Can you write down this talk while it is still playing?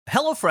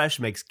HelloFresh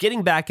makes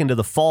getting back into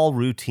the fall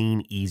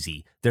routine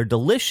easy. Their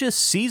delicious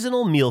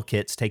seasonal meal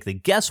kits take the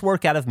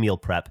guesswork out of meal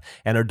prep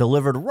and are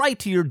delivered right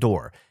to your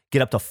door.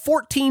 Get up to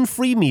 14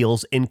 free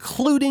meals,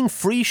 including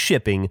free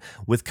shipping,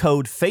 with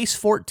code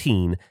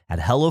FACE14 at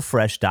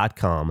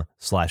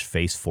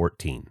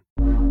HelloFresh.com/FACE14.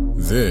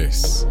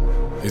 This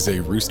is a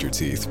Rooster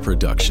Teeth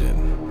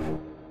production.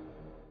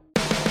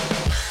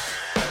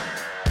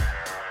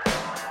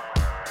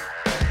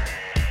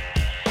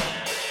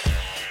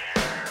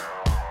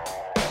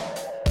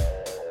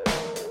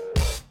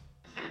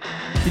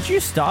 Did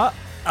you start?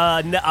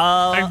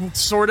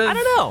 Sort of. I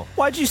don't know.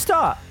 Why'd you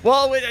start?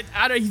 Well,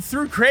 he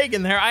threw Craig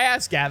in there. I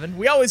asked Gavin.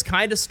 We always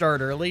kind of start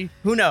early.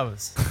 Who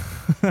knows?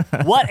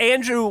 What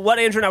Andrew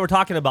and I were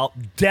talking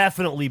about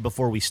definitely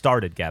before we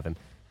started, Gavin,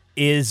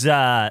 is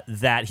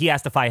that he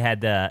asked if I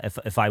had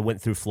if I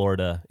went through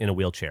Florida in a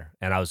wheelchair,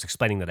 and I was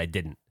explaining that I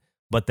didn't,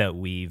 but that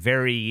we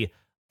very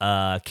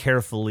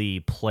carefully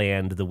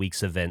planned the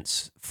week's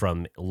events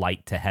from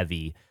light to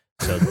heavy,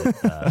 so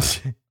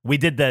that we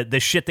did the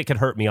shit that could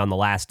hurt me on the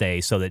last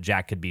day, so that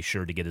Jack could be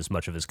sure to get as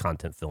much of his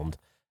content filmed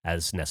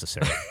as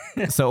necessary.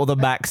 So all the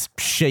max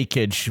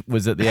shakeage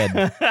was at the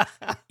end.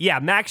 Yeah,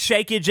 max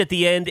shakeage at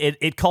the end.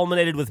 It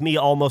culminated with me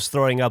almost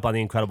throwing up on the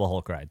Incredible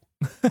Hulk ride.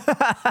 And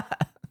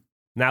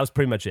that was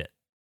pretty much it.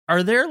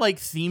 Are there like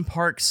theme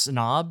park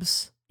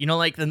snobs? You know,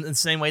 like in the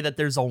same way that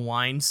there's a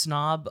wine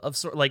snob of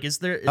sort. Like, is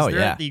there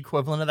the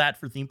equivalent of that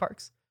for theme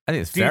parks? I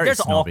think it's Dude, very there's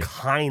snobby. all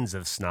kinds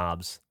of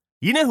snobs.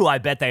 You know who I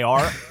bet they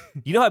are?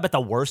 You know who I bet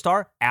the worst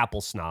are?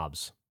 Apple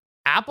snobs.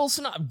 Apple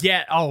snob?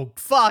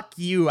 Fuck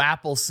you,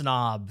 Apple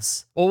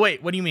snobs. Well,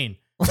 wait, what do you mean?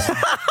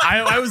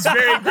 I was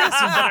very aggressive, but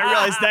I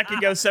realized that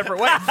could go separate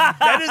ways.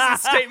 That is a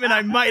statement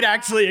I might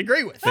actually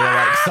agree with. They're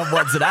like,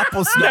 someone's an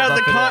Apple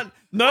snob.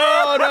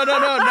 No.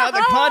 Now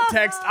the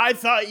context, I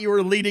thought you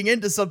were leading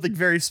into something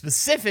very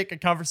specific, a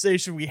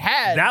conversation we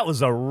had. That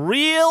was a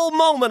real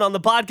moment on the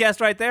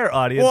podcast right there,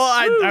 audience.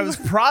 Well, I was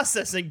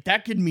processing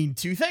that could mean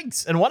two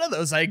things, and one of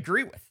those I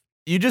agree with.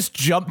 You just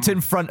jumped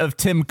in front of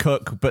Tim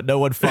Cook, but no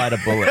one fired a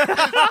bullet.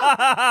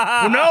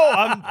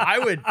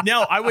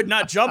 I would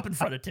not jump in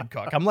front of Tim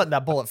Cook. I'm letting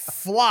that bullet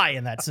fly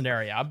in that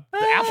scenario. The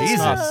Apple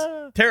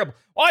snobs, terrible.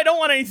 Oh, I don't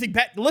want anything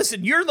bad.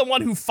 Listen, you're the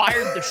one who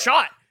fired the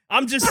shot.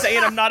 I'm just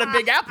saying I'm not a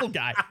big Apple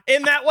guy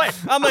in that way.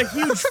 I'm a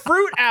huge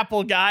fruit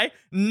Apple guy,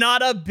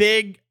 not a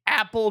big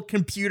Apple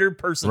computer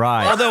person.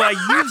 Right. Although I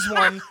use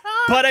one,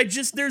 but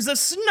there's a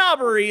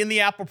snobbery in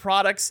the Apple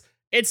products.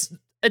 It's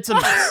a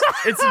mess.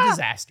 It's a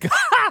disaster.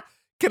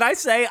 Can I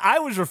say I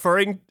was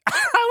referring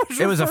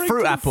It was a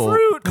fruit apple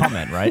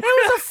comment, right? It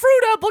was a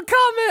fruit apple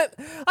comment.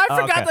 I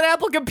forgot that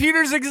Apple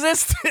computers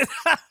existed.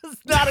 I was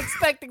not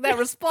expecting that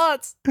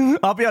response.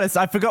 I'll be honest.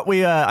 I forgot we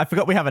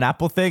have an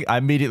Apple thing. I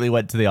immediately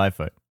went to the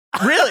iPhone.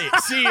 Really?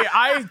 See,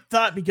 I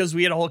thought because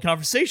we had a whole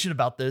conversation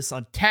about this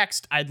on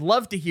text, I'd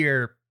love to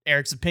hear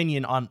Eric's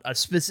opinion on a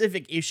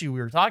specific issue we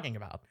were talking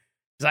about.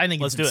 Because I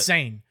think it's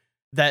insane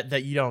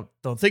that you don't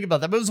think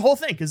about that. But it was the whole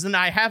thing. Because then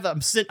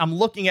I'm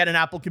looking at an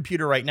Apple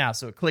computer right now.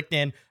 So it clicked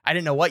in. I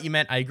didn't know what you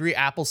meant. I agree.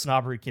 Apple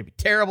snobbery can be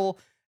terrible.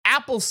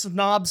 Apple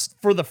snobs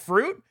for the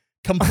fruit,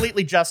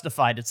 completely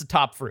justified. It's a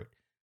top fruit.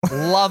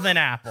 Love an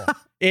apple.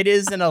 It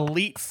is an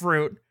elite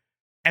fruit.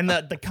 And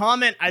the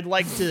comment I'd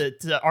like to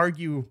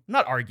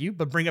not argue,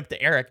 but bring up to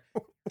Eric.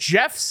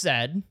 Jeff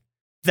said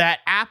that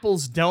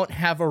apples don't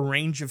have a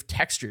range of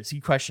textures. He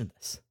questioned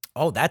this.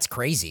 Oh, that's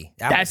crazy.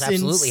 Apples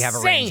absolutely have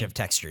a range of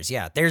textures.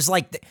 Yeah, there's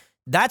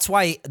that's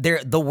why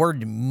the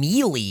word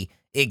mealy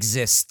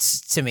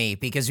exists to me,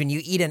 because when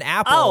you eat an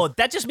apple, oh,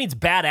 that just means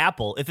bad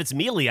apple. If it's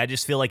mealy, I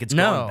just feel like it's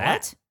going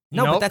bad.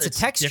 No, but that's a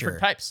texture.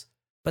 Different types.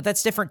 But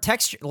that's different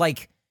texture.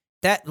 Like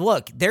that.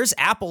 Look, there's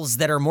apples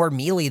that are more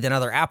mealy than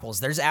other apples.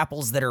 There's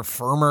apples that are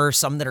firmer,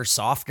 some that are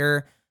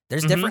softer.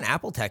 There's different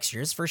apple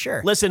textures for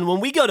sure. Listen, when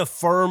we go to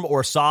firm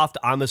or soft,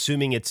 I'm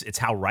assuming it's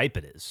how ripe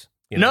it is.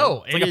 You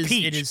know? No,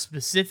 it is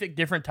specific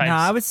different types. No,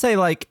 I would say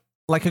like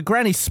a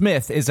Granny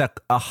Smith is a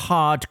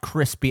hard,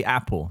 crispy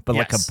apple, but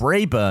like a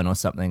Braeburn or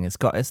something, it's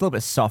a little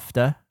bit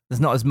softer.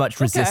 There's not as much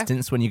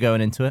resistance when you're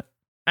going into it.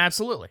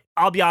 Absolutely.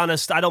 I'll be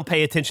honest, I don't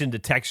pay attention to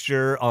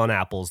texture on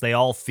apples. They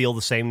all feel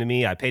the same to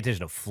me. I pay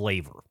attention to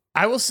flavor.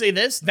 I will say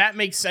this, that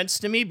makes sense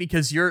to me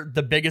because you're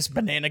the biggest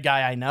banana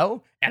guy I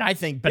know, and I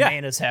think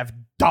bananas have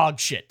dog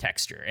shit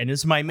texture, and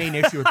it's my main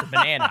issue with the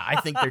banana. I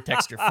think their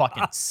texture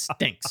fucking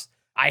stinks.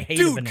 I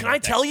hate a banana. Dude,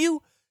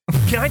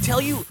 can I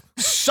tell you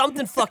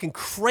something fucking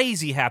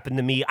crazy happened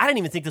to me? I didn't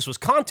even think this was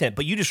content,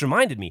 but you just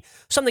reminded me.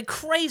 Something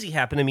crazy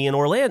happened to me in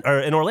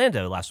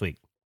Orlando last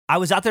week. I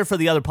was out there for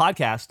the other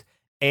podcast,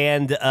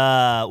 and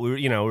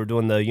we were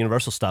doing the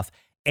Universal stuff,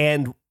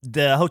 and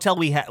the hotel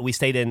we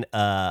stayed in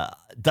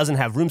doesn't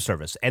have room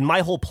service. And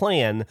my whole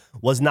plan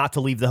was not to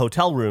leave the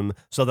hotel room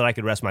so that I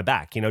could rest my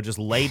back. Just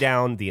lay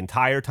down the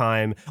entire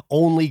time,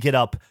 only get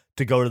up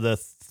to go to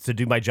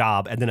do my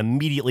job, and then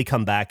immediately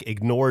come back,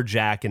 ignore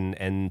Jack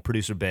and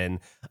producer Ben,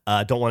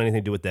 don't want anything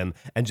to do with them,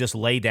 and just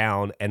lay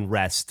down and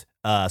rest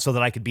so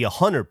that I could be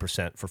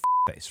 100% for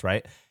face,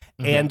 right?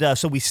 And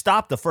so we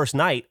stopped the first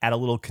night at a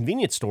little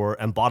convenience store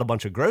and bought a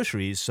bunch of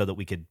groceries so that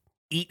we could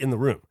eat in the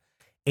room.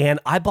 And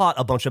I bought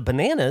a bunch of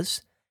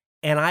bananas,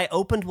 and I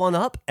opened one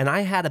up, and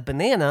I had a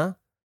banana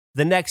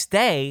the next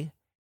day,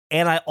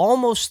 and I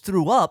almost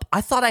threw up.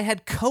 I thought I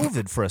had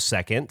COVID for a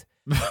second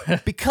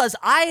because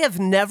I have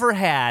never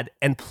had,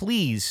 and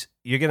please,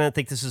 you're going to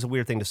think this is a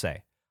weird thing to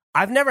say,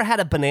 I've never had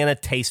a banana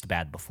taste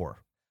bad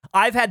before.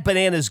 I've had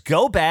bananas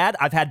go bad.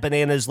 I've had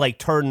bananas like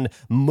turn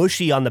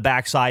mushy on the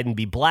backside and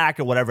be black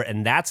or whatever,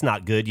 and that's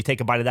not good. You take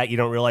a bite of that, you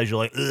don't realize you're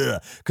like,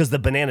 ugh, because the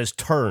banana's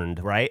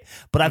turned, right?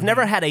 But I've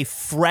never had a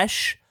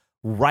fresh,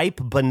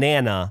 ripe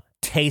banana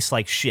taste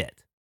like shit.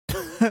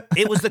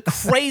 It was the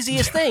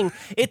craziest thing.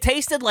 It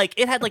tasted like,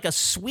 it had like a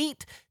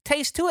sweet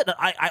taste to it.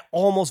 I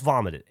almost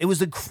vomited. It was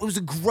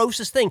the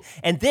grossest thing.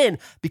 And then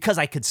because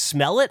I could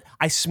smell it,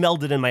 I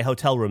smelled it in my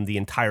hotel room the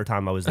entire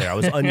time I was there. I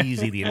was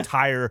uneasy the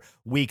entire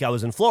week I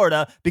was in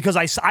Florida because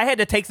I had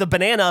to take the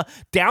banana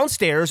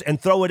downstairs and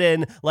throw it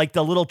in like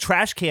the little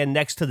trash can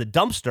next to the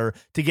dumpster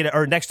to get it,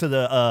 or next to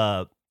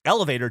the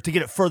elevator to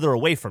get it further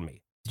away from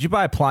me. Did you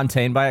buy a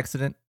plantain by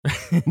accident?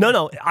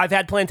 No. I've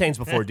had plantains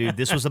before, dude.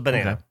 This was a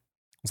banana. Okay.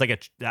 It's like I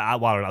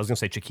don't know. I was going to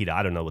say Chiquita.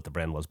 I don't know what the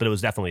brand was, but it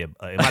was definitely it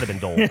might have been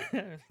Dole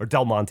or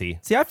Del Monte.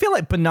 See, I feel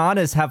like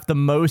bananas have the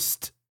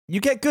most, you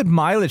get good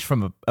mileage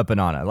from a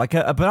banana. Like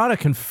a banana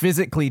can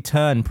physically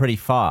turn pretty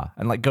far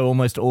and like go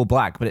almost all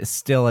black, but it's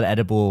still an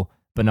edible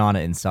banana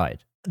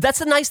inside. That's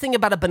the nice thing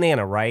about a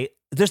banana, right?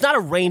 There's not a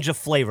range of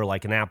flavor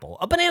like an apple.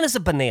 A banana's a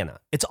banana.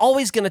 It's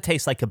always going to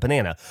taste like a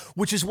banana,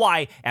 which is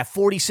why at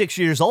 46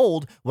 years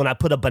old, when I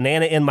put a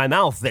banana in my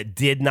mouth that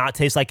did not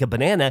taste like a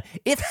banana,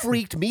 it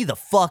freaked me the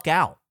fuck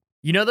out.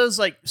 You know those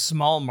like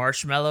small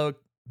marshmallow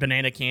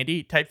banana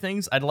candy type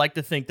things? I'd like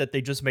to think that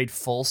they just made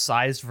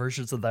full-sized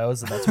versions of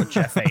those, and that's what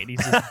Jeff ate.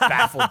 He's just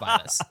baffled by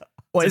this.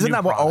 Well, isn't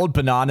that what old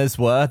bananas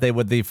were? They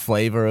were the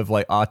flavor of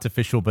like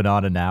artificial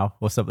banana now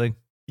or something?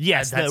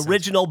 Yes, the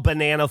original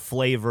banana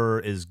flavor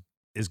is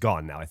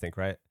gone now, I think,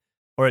 right?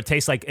 Or it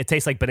tastes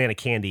like banana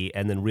candy,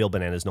 and then real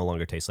bananas no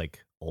longer taste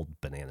like old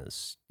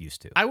bananas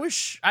used to. I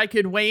wish I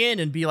could weigh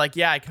in and be like,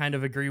 yeah, I kind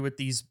of agree with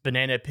these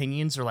banana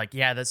opinions, or like,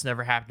 yeah, that's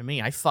never happened to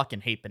me. I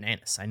fucking hate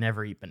bananas. I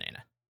never eat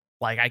banana.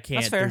 Like, I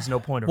can't. There's no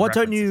point of. What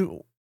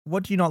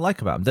do you not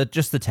like about them?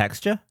 Just the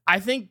texture? I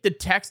think the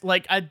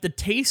the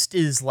taste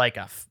is like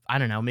I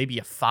don't know, maybe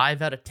a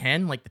 5 out of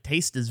 10. Like the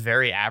taste is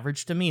very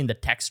average to me, and the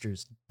texture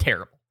is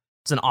terrible.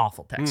 It's an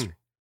awful texture.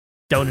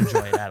 Don't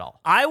enjoy it at all.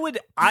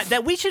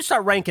 That we should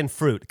start ranking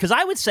fruit, because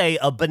I would say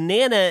a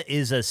banana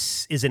is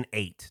an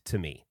 8 to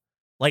me.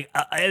 Like,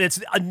 and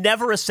it's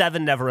never a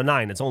 7, never a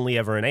 9. It's only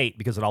ever an 8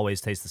 because it always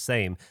tastes the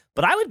same.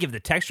 But I would give the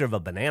texture of a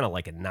banana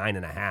like a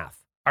 9.5.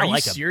 Are you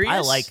serious?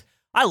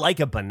 I like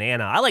a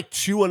banana. I like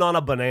chewing on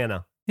a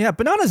banana. Yeah,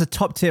 banana's a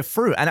top tier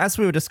fruit, and as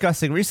we were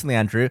discussing recently,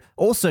 Andrew,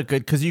 also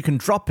good because you can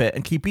drop it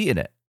and keep eating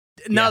it.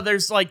 No, there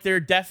are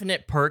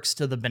definite perks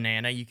to the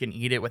banana. You can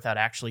eat it without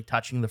actually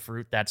touching the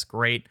fruit. That's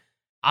great.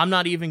 I'm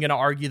not even going to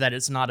argue that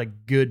it's not a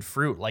good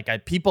fruit.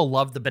 Like, people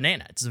love the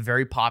banana. It's a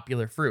very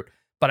popular fruit.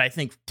 But I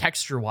think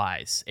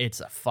texture-wise, it's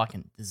a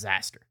fucking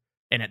disaster.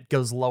 And it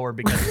goes lower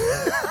because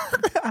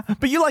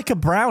But you like a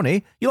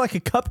brownie. You like a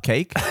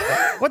cupcake.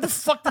 What the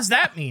fuck does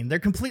that mean? They're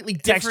completely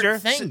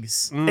different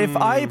things.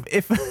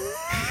 If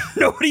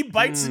nobody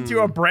bites into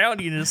a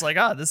brownie and is like,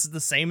 this is the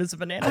same as a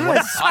banana.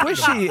 It's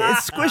squishy.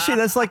 It's squishy.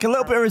 There's like a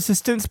little bit of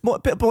resistance, a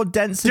bit more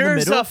dense in the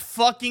middle. There's a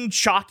fucking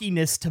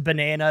chalkiness to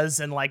bananas,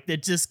 and like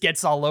it just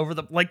gets all over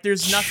the like.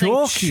 There's nothing.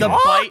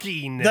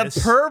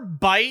 The per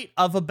bite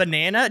of a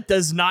banana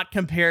does not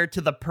compare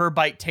to the per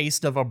bite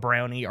taste of a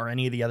brownie or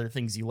any of the other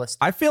things you listed.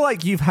 I feel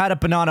like you've had a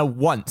banana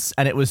once,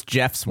 and it was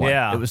Jeff's one.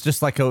 Yeah. It was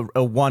just like a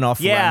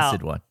one-off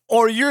rancid one.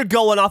 Or you're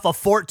going off a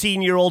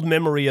 14-year-old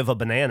memory of a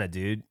banana,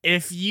 dude.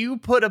 If you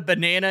put a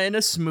banana in a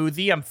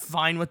smoothie, I'm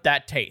fine with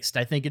that taste.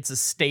 I think it's a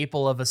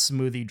staple of a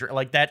smoothie drink.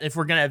 Like that, if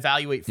we're going to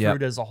evaluate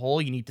fruit as a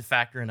whole, you need to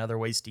factor in other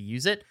ways to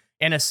use it.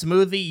 In a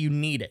smoothie, you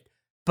need it.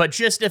 But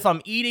just if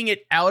I'm eating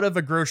it out of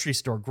a grocery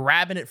store,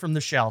 grabbing it from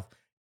the shelf,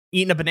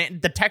 eating a banana,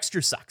 the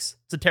texture sucks.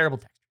 It's a terrible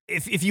texture.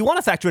 If you want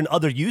to factor in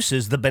other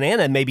uses, the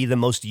banana may be the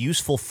most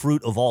useful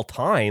fruit of all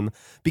time,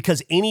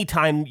 because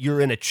anytime you're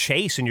in a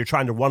chase and you're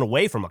trying to run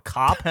away from a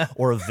cop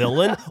or a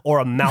villain or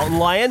a mountain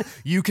lion,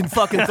 you can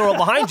fucking throw it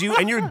behind you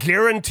and you're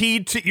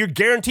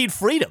guaranteed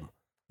freedom.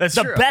 That's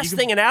the best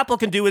thing an apple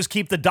can do is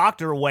keep the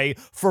doctor away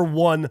for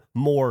one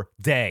more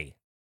day.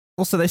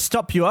 Also, they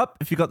stop you up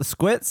if you got the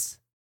squits.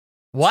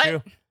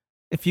 What?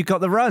 If you got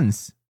the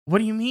runs. What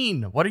do you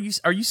mean? What are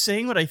you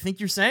saying what I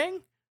think you're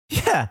saying?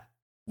 Yeah.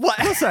 What?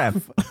 Yes, I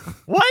am.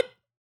 What?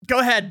 Go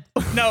ahead.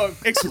 No,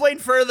 explain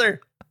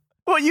further.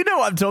 Well, you know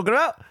what I'm talking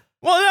about.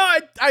 Well,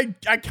 no,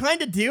 I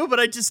kind of do, but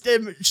I just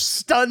am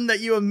stunned that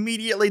you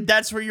immediately,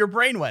 that's where your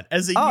brain went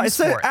as a use it's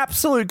for an it.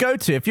 Absolute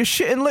go-to. If you're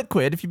shitting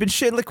liquid, if you've been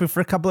shitting liquid for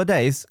a couple of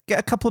days, get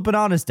a couple of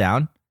bananas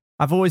down.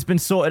 I've always been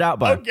sorted out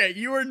by. Okay,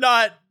 you were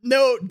not.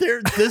 No,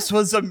 this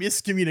was a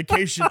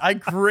miscommunication. I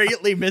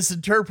greatly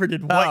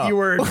misinterpreted what you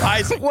were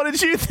advising. What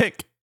did you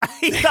think?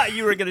 He thought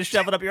you were going to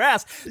shove it up your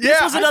ass. This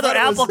Yeah, was I another thought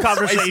it was Apple the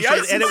conversation,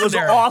 spicy ice and it was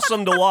there.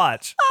 awesome to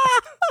watch.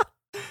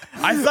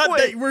 I thought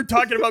that you were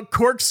talking about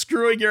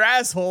corkscrewing your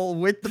asshole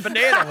with the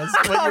banana was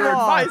what you were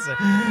advising.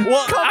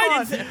 Well,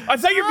 I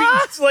thought you were being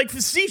like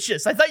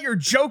facetious. I thought you were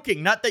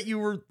joking, not that you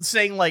were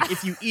saying like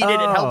if you eat it, it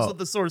helps with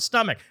the sore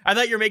stomach. I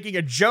thought you were making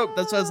a joke.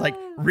 That's why I was like,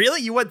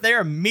 really? You went there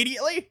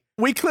immediately?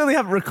 We clearly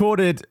haven't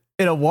recorded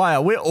in a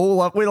while. We're all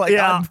up. We're like,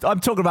 Yeah.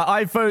 I'm talking about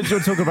iPhones. You're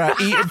talking about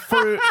eating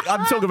fruit.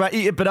 I'm talking about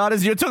eating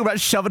bananas. You're talking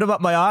about shoving them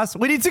up my ass.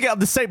 We need to get on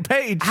the same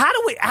page. How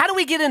do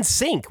we get in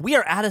sync? We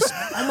are out of.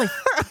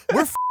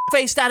 We're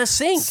faced out of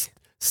sync.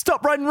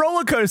 Stop riding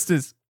roller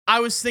coasters.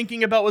 I was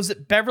thinking about, was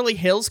it Beverly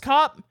Hills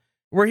Cop?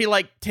 Where he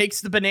like takes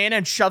the banana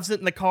and shoves it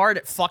in the car and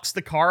it fucks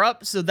the car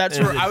up. So that's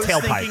where I was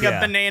tailpipe, thinking of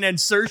banana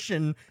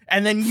insertion.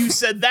 And then you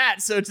said that.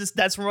 So it's just,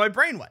 that's where my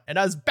brain went. And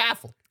I was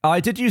baffled. Oh, I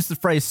did use the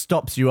phrase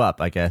 "stops you up,"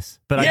 I guess,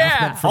 but I Yeah.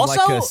 just meant from like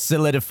Also- a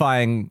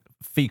solidifying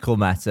fecal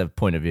matter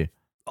point of view.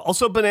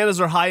 Also, bananas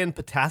are high in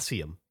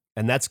potassium,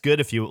 and that's good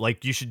if you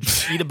like. You should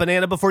eat a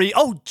banana before you.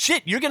 Oh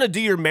shit, you're gonna do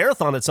your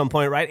marathon at some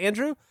point, right,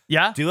 Andrew?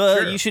 Yeah.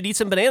 Sure. You should eat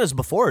some bananas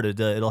before it.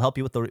 It'll help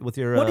you with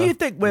your. What do you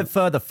think we're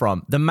further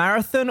from, the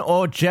marathon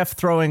or Jeff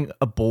throwing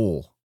a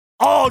ball?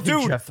 Oh, I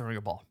think dude, Jeff throwing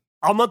a ball.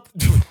 I'm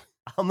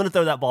gonna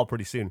throw that ball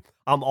pretty soon.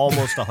 I'm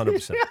almost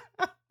 100%.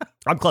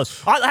 I'm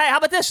close. Hey, how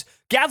about this,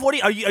 Gav?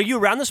 Are you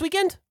around this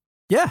weekend?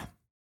 Yeah.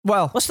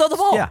 Well, Let's throw the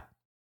ball. yeah.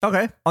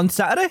 Okay. On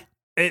Saturday?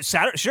 It's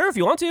Saturday. Sure, if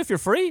you want to, if you're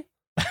free.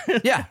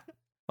 Yeah.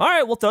 All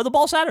right, we'll throw the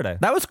ball Saturday.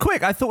 That was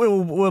quick. I thought we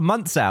were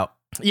months out.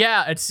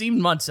 Yeah, it seemed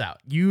months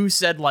out. You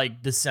said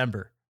like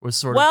December was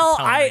sort of Well, the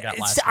tone I got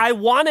last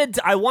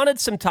I wanted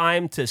some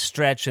time to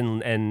stretch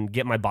and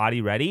get my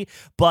body ready,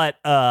 but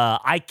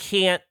I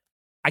can't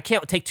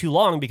take too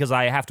long because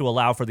I have to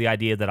allow for the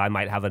idea that I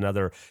might have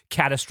another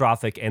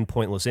catastrophic and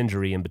pointless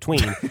injury in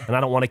between, and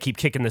I don't want to keep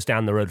kicking this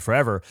down the road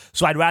forever.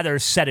 So I'd rather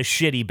set a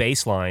shitty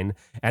baseline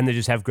and then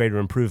just have greater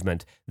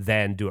improvement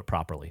than do it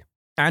properly.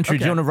 Andrew,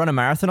 do you want to run a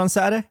marathon on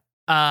Saturday?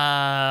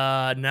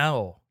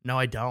 No,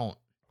 I don't.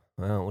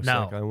 Well, looks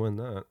No. like I win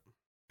that. I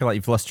feel like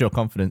you've lost your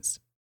confidence.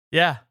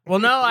 Yeah. Well,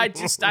 no, I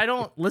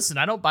don't listen.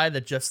 I don't buy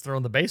that Jeff's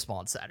throwing the baseball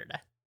on Saturday.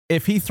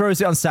 If he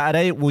throws it on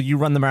Saturday, will you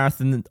run the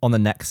marathon on the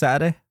next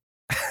Saturday?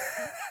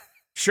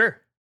 Sure.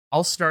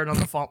 I'll start on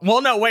the fall.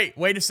 Well, no, wait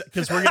a sec,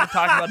 because we're going to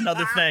talk about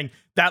another thing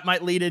that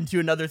might lead into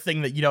another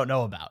thing that you don't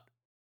know about.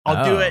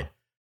 I'll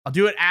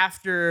do it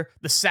after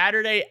the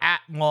Saturday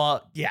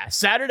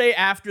Saturday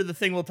after the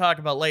thing we'll talk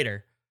about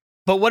later.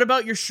 But what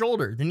about your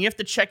shoulder? Then you have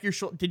to check your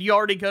shoulder. Did you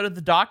already go to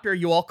the doctor? Are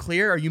you all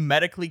clear? Are you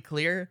medically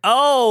clear?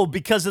 Oh,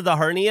 because of the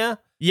hernia?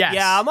 Yes.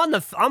 Yeah,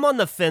 I'm on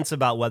the fence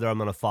about whether I'm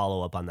going to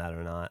follow up on that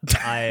or not.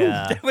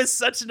 It was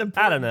such an I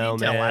important don't know,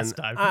 detail man. last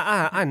time.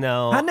 I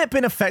know. Hadn't it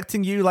been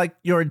affecting you like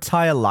your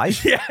entire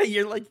life? Yeah,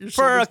 you're like your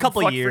For a shoulder's been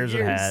couple fucked years,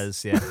 for it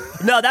has. Yeah.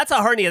 No, that's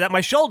a hernia. That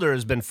my shoulder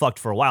has been fucked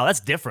for a while. That's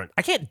different.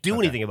 I can't do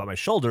anything about my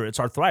shoulder. It's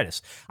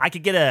arthritis. I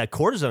could get a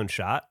cortisone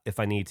shot if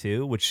I need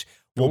to, which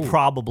will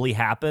probably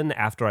happen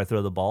after I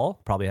throw the ball.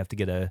 Probably have to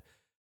get a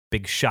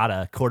big shot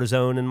of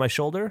cortisone in my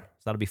shoulder.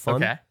 So that'll be fun.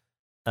 Okay.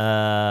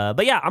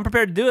 But yeah, I'm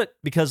prepared to do it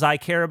because I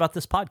care about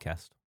this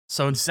podcast.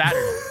 So on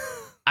Saturday,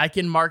 I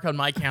can mark on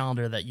my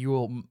calendar that you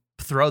will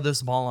throw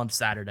this ball on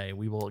Saturday.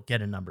 We will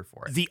get a number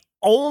for it. The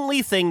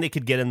only thing that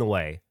could get in the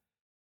way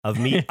of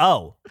me,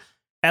 F1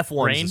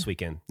 Rain? this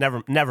weekend.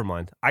 Never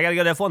mind. I got to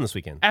go to F1 this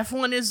weekend.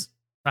 F1 is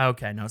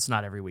okay. No, it's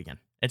not every weekend.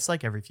 It's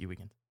like every few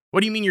weekends. What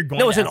do you mean you're going?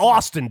 No, it's to in F1?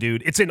 Austin,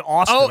 dude. It's in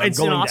Austin. Oh, I'm it's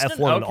going in Austin. to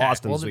F1 in Okay.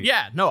 Austin Well, this week.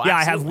 yeah, no, Yeah, I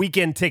have absolutely.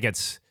 weekend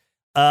tickets.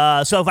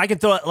 So if I can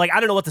throw it, like, I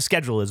don't know what the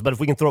schedule is, but if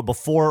we can throw it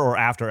before or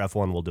after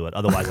F1, we'll do it.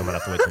 Otherwise, I'm going to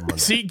have to wait till Monday.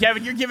 See,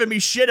 Kevin, you're giving me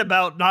shit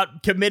about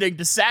not committing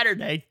to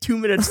Saturday. 2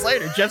 minutes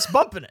later, Jeff's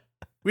bumping it.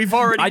 We've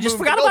already. I just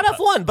moved forgot the about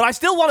goalpost. F1, but I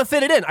still want to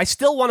fit it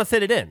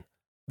in.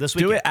 This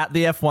weekend. Do it at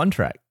the F1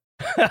 track.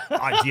 Do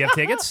you have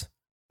tickets?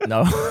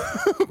 No.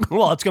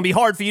 Well, it's going to be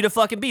hard for you to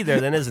fucking be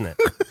there then, isn't it?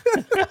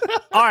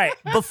 All right.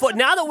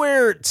 Now that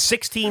we're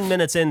 16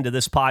 minutes into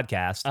this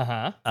podcast,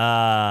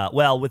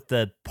 well, with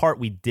the part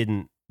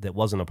that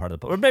wasn't a part of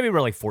the, or maybe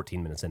we're like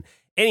 14 minutes in.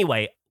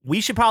 Anyway,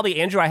 we should probably,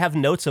 Andrew, I have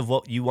notes of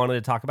what you wanted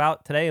to talk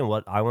about today and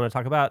what I want to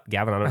talk about.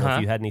 Gavin, I don't know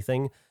if you had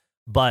anything,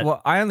 but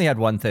Well, I only had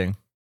one thing.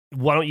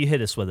 why don't you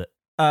hit us with it?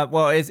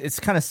 Well, it's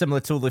kind of similar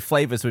to all the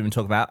flavors we've been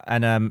talking about,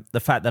 and the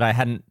fact that I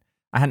hadn't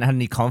had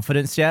any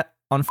confidence yet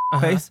on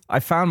face. I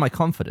found my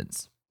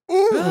confidence.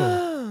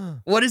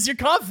 What is your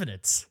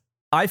confidence?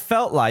 I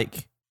felt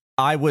like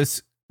I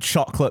was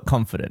chocolate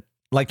confident.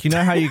 Like, you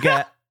know how you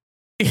get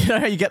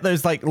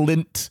those like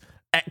Lindt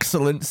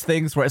excellence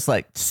things where it's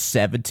like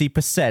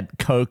 70%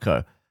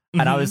 cocoa,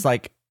 and I was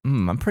like,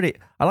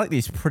 I like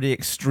these pretty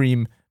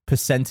extreme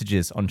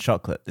percentages on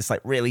chocolate. It's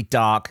like really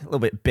dark, a little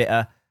bit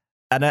bitter.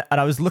 And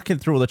I was looking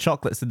through all the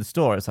chocolates in the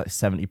store. It's like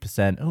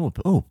 70%.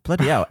 Oh,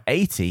 bloody hell.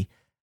 80,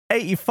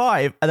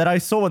 85. And then I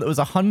saw one that was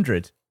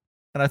 100.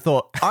 And I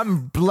thought,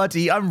 I'm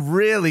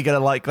really going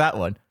to like that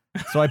one.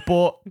 So I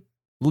bought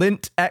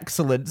Lindt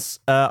Excellence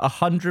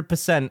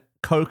 100%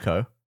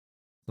 cocoa.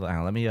 So hang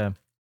on, let me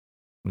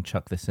We'll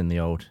chuck this in the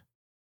old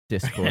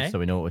Discord so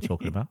we know what we're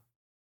talking about.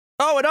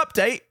 Oh, an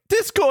update!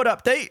 Discord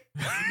update!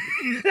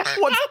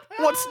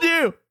 What's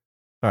new?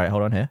 All right,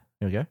 hold on here.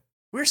 Here we go.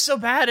 We're so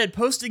bad at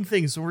posting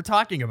things when we're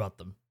talking about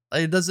them.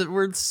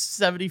 We're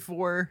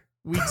 74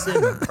 weeks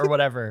in or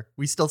whatever.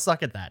 We still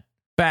suck at that.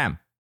 Bam.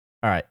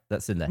 All right,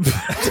 that's in there.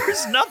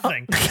 There's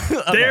nothing.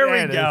 There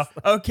we go.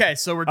 Okay,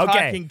 so we're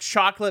talking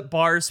chocolate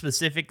bars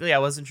specifically. I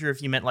wasn't sure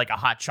if you meant like a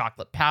hot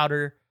chocolate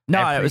powder. No,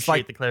 I it was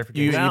like the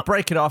clarification. you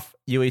break it off,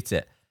 you eat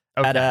it.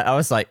 Okay. And I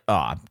was like,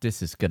 I'm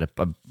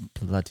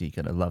bloody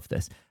gonna love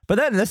this. But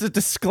then there's a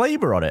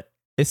disclaimer on it.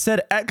 It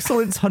said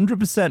Excellence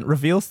 100%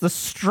 reveals the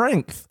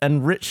strength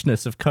and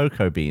richness of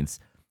cocoa beans.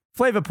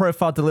 Flavor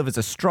profile delivers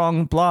a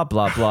strong blah,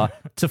 blah, blah.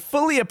 To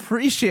fully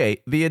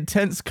appreciate the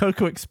intense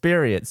cocoa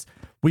experience,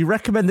 we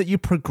recommend that you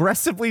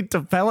progressively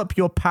develop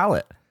your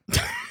palate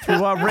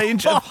through our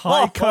range of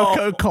high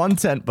cocoa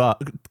content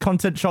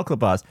chocolate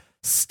bars,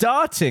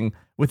 starting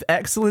with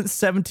Excellence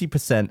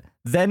 70%,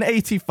 then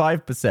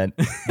 85%,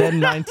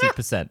 then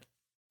 90%.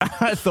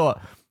 I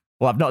thought,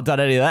 well, I've not done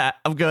any of that.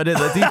 I'm going in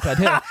the deep end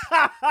here.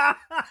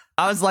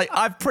 I was like,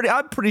 I'm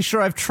pretty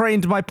sure I've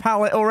trained my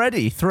palate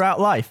already throughout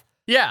life.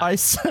 Yeah.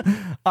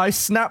 I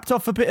snapped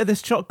off a bit of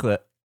this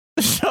chocolate,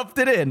 shoved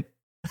it in.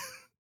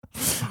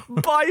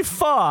 By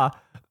far,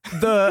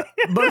 the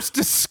most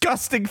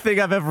disgusting thing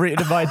I've ever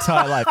eaten in my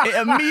entire life. It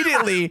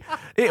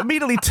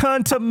immediately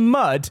turned to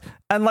mud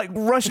and like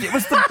rushed. It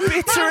was the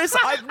bitterest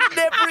I've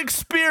never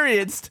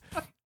experienced.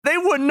 They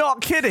were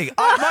not kidding.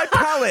 My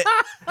palate,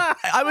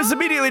 I was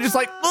immediately just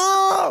like,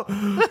 oh,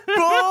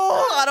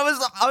 oh, and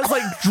I was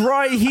like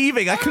dry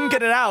heaving. I couldn't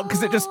get it out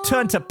because it just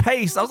turned to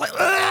paste. I was like,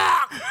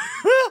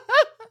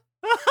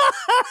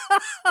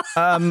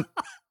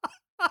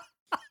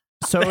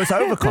 so it was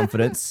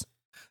overconfidence.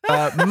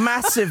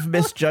 Massive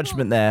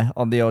misjudgment there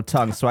on the old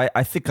tongue. So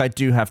I think I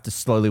do have to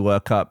slowly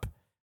work up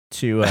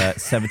to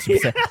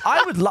 70%.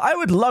 I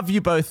would love you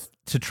both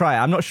to try it.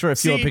 I'm not sure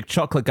if you're big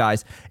chocolate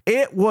guys.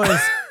 It was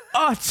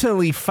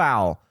utterly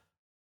foul.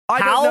 I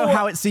don't know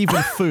how it's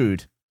even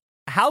food.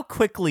 How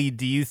quickly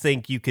do you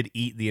think you could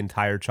eat the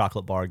entire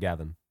chocolate bar,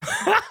 Gavin?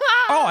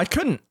 Oh, I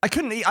couldn't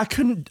eat.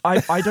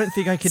 I don't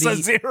think I could so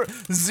eat.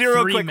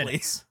 Zero 3 quickly.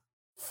 minutes.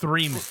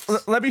 3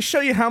 minutes. Let me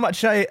show you how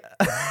much I...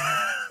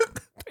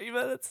 3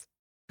 minutes.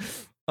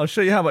 I'll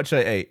show you how much I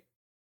ate.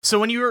 So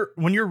when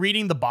you're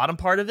reading the bottom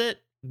part of it,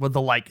 with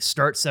the like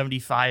start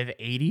 75,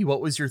 80,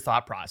 what was your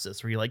thought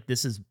process? Were you like,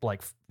 this is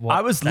like, what?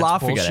 I was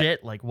laughing bullshit? at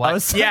it. Like, what? I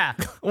was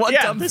like, what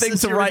dumb thing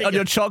to write on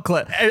your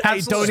chocolate? Hey,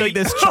 don't eat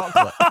this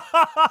chocolate.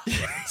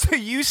 So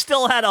you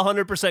still had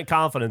 100%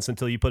 confidence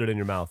until you put it in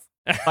your mouth.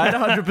 I had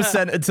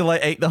 100% until I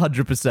ate the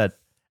 100%.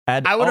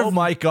 And oh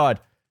my God.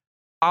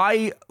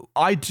 I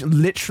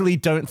literally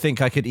don't think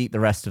I could eat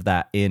the rest of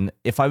that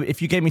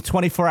if you gave me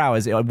 24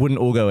 hours, it wouldn't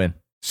all go in.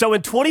 So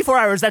in 24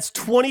 hours, that's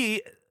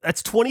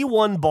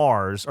 21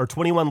 bars or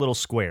 21 little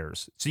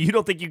squares. So you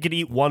don't think you could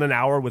eat one an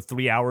hour with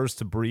 3 hours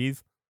to breathe?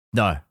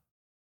 No.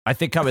 I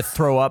think I would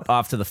throw up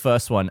after the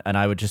first one and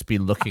I would just be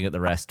looking at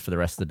the rest for the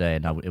rest of the day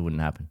and it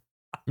wouldn't happen.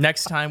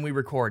 Next time we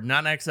record,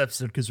 not next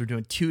episode because we're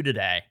doing 2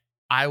 today,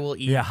 I will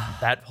eat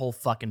that whole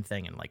fucking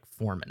thing in like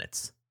 4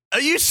 minutes. Are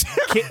you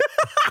serious?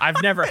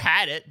 I've never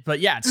had it, but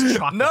yeah, it's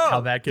chocolate. No.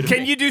 How bad could it be?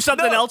 Can you do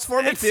something else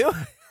for me too?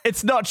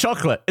 It's not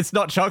chocolate. It's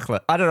not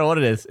chocolate. I don't know what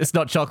it is. It's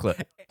not chocolate.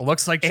 It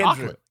looks like Andrew.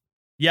 chocolate.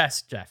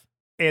 Yes, Jeff.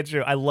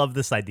 Andrew, I love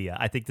this idea.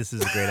 I think this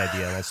is a great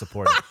idea and I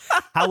support it.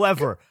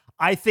 However,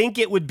 I think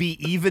it would be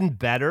even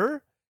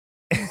better.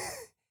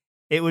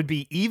 It would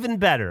be even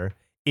better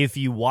if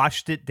you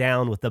washed it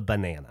down with a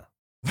banana.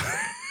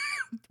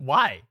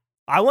 Why?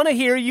 I want to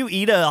hear you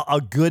eat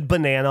a good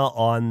banana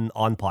on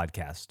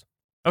podcast.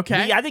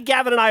 Okay. I think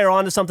Gavin and I are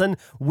onto something.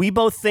 We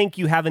both think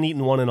you haven't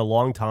eaten one in a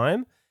long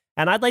time.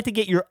 And I'd like to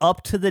get your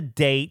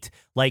up-to-the-date,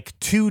 like,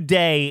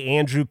 today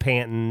Andrew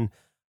Panton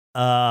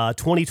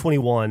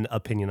 2021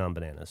 opinion on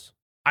bananas.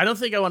 I don't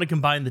think I want to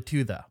combine the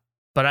two, though.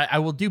 But I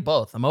will do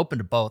both. I'm open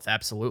to both,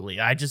 absolutely.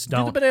 I just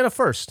don't. Do the banana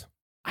first.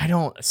 I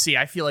don't. See,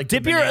 I feel like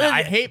Dip the your- banana,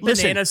 I hate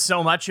listen. bananas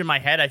so much in my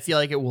head, I feel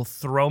like it will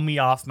throw me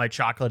off my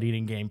chocolate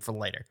eating game for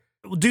later.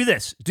 Do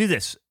this. Do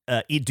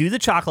the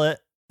chocolate,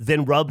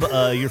 then rub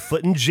your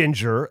foot in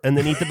ginger, and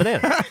then eat the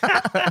banana.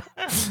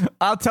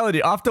 I'll tell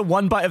you, after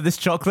one bite of this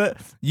chocolate,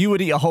 you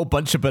would eat a whole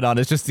bunch of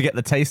bananas just to get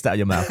the taste out of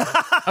your mouth.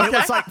 It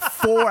was like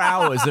 4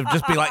 hours of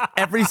just be like,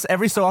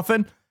 every so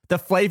often, the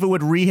flavor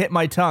would re-hit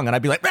my tongue, and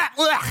I'd be like, "Wah,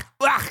 wah,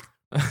 wah."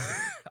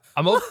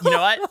 You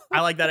know what?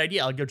 I like that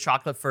idea. I'll go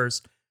chocolate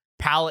first,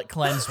 palate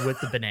cleanse with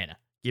the banana.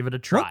 Give it a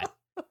try.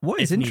 What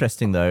is If needed.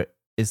 interesting, though,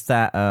 is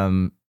that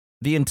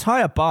the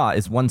entire bar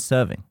is one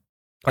serving.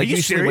 Are you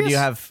usually serious?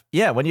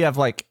 when you have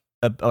like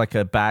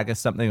a bag or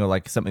something, or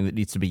like something that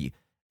needs to be,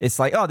 it's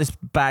like, oh, this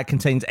bag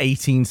contains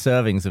 18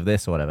 servings of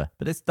this or whatever.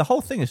 But it's the whole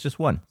thing is just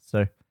one.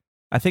 So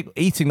I think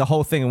eating the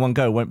whole thing in one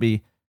go won't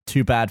be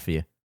too bad for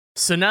you.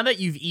 So now that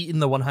you've eaten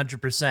the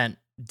 100%,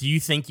 do you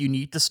think you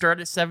need to start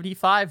at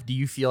 75? Do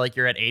you feel like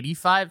you're at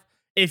 85?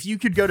 if you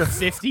could go to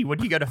 50,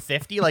 would you go to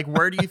 50? Like,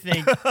 where do you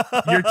think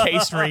your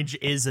taste range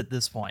is at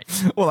this point?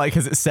 Well, like,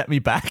 has it set me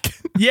back?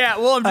 Yeah,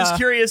 well, I'm just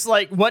curious,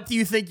 like, what do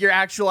you think your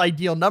actual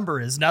ideal number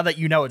is now that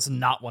you know it's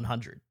not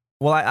 100?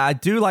 Well, I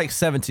do like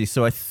 70,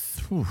 so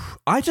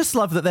I just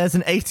love that there's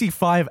an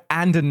 85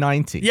 and a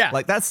 90. Yeah.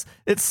 Like,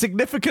 it's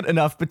significant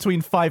enough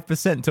between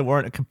 5% to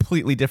warrant a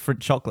completely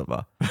different chocolate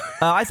bar.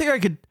 I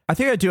think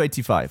I'd do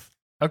 85.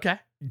 Okay.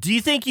 Do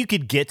you think you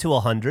could get to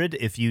 100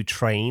 if you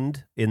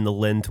trained in the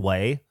Lindt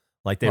way?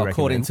 Like they recommend?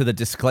 According to the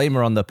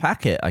disclaimer on the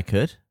packet, I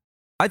could.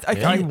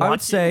 I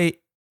would say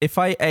if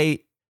I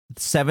ate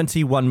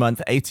 70 1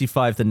 month,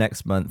 85 the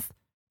next month,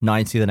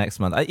 90 the next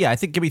month. I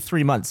think give me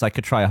 3 months, I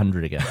could try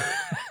 100 again.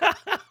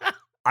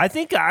 I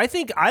think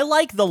I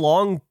like the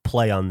long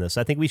play on this.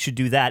 I think we should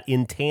do that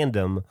in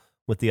tandem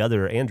with the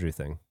other Andrew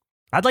thing.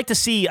 I'd like to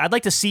see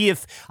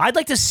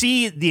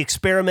the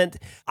experiment.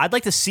 I'd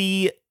like to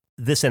see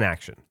this in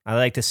action. I'd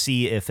like to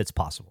see if it's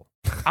possible.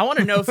 I want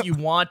to know if you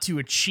want to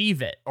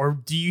achieve it, or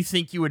do you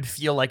think you would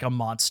feel like a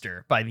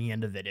monster by the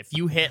end of it if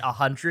you hit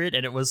 100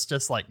 and it was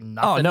just like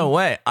nothing? Oh no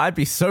way! I'd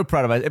be so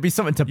proud of it. It'd be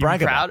something to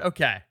brag about.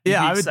 Okay.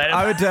 Yeah,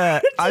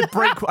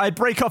 I'd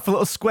break off a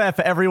little square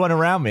for everyone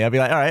around me. I'd be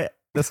like, all right,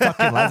 let's tuck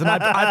in, lads, and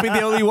I'd be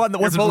the only one that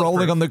wasn't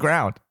rolling on the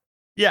ground.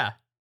 Yeah,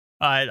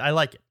 I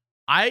like it.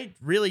 I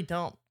really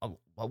don't.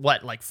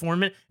 What, like 4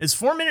 minutes? Is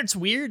 4 minutes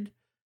weird?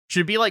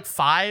 Should it be like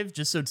 5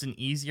 just so it's an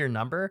easier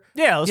number?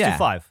 Yeah, let's do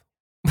 5.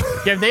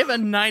 Yeah, they have a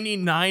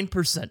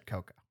 99%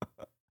 cocoa.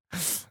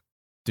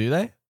 Do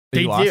they?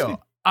 They do. No,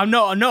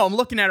 I'm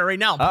looking at it right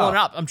now. I'm pulling it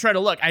up. I'm trying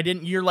to look.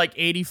 You're like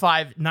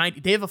 85,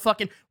 90. They have a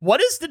fucking,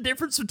 what is the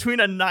difference between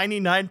a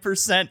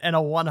 99% and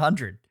a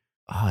 100?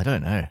 Oh, I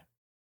don't know.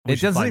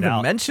 It doesn't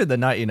even mention the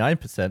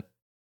 99%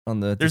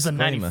 on the There's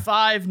disclaimer. a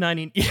 95,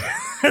 90.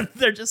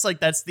 They're just like,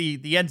 that's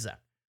the end zone.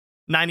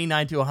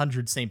 99 to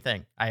 100, same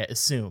thing, I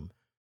assume.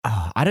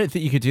 Oh, I don't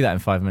think you could do that in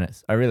 5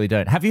 minutes. I really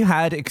don't. Have you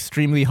had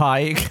extremely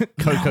high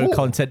cocoa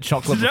content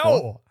chocolate before?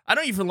 No, I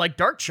don't even like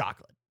dark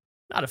chocolate.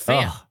 Not a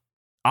fan.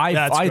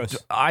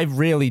 I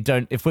really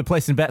don't. If we're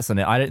placing bets on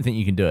it, I don't think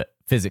you can do it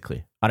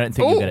physically. I don't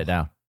think you'll get it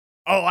down.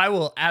 Oh, I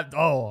will.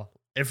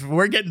 If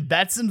we're getting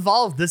bets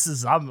involved,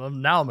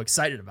 I'm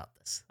excited about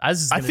this.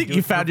 I think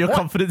you found your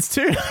confidence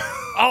too.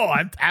 Oh,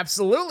 I'm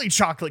absolutely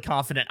chocolate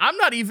confident. I'm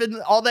not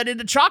even all that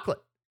into chocolate.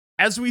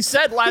 As we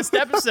said last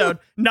episode,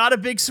 not a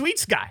big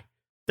sweets guy.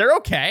 They're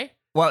okay.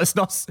 Well, it's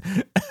not.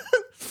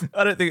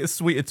 I don't think it's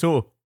sweet at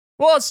all.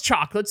 Well, it's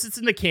chocolates. It's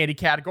in the candy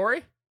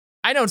category.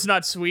 I know it's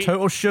not sweet.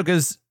 Total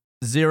sugar's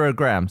 0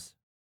 grams.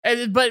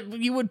 But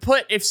you would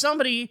put, if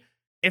somebody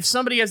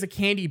has a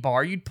candy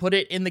bar, you'd put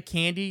it in the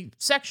candy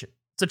section.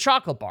 It's a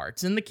chocolate bar.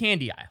 It's in the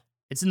candy aisle.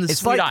 It's in the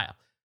sweet aisle.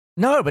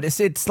 No, but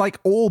it's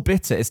like all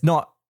bitter. It's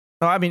not.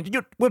 I mean,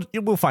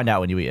 we'll find out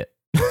when you eat it.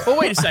 Well,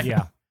 wait a second.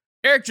 Yeah.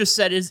 Eric just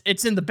said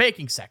it's in the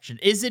baking section.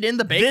 Is it in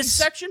the baking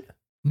section?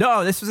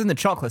 No, this was in the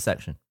chocolate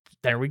section.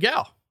 There we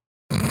go.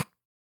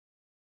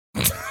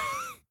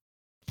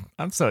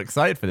 I'm so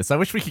excited for this. I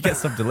wish we could get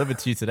some delivered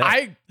to you today.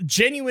 I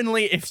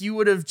genuinely, if you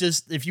would have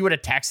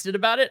texted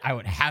about it, I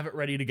would have it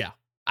ready to go.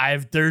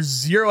 There's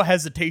zero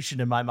hesitation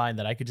in my mind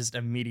that I could just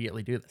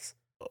immediately do this.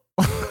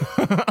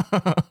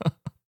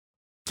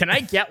 Can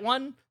I get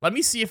one? Let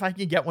me see if I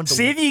can get one delivered.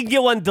 See if you can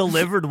get one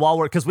delivered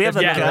because we have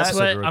another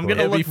episode. I'm going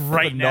to look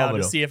right now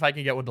to see if I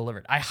can get one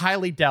delivered. I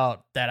highly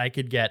doubt that I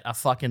could get a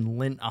fucking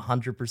Lindt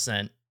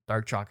 100%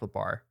 dark chocolate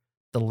bar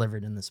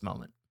delivered in this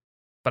moment.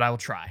 But I will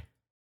try.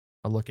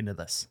 I'll look into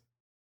this.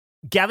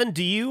 Gavin,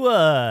 do you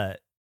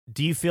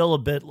feel a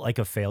bit like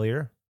a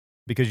failure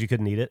because you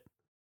couldn't eat it?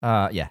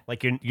 Yeah.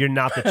 Like you're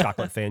not the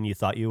chocolate fan you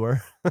thought you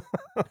were?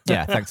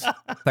 Yeah, thanks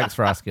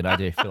for asking. I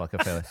do feel like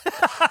a failure.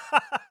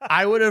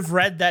 I would have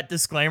read that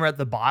disclaimer at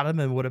the bottom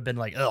and would have been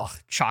like, ugh,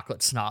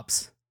 chocolate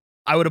snobs.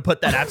 I would have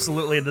put that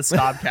absolutely in the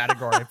snob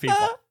category of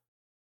people.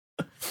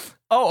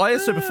 Oh,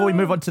 also, before we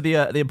move on to the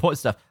important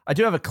stuff, I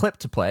do have a clip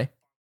to play.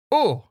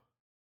 Oh,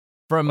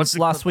 from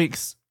last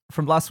week's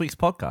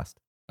podcast.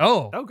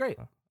 Oh, great.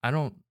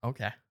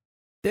 Okay.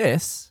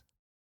 This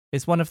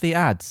is one of the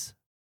ads.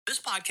 This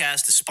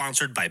podcast is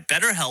sponsored by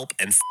BetterHelp,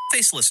 and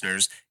Face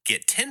listeners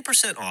get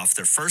 10% off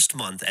their first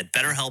month at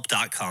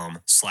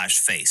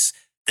BetterHelp.com/face.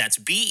 That's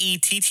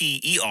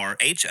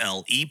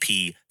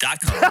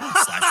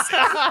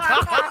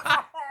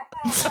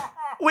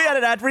BetterHelp.com/face. We had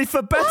an ad read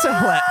for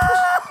BetterHelp.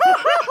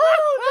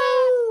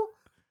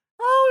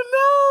 Oh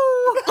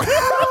no!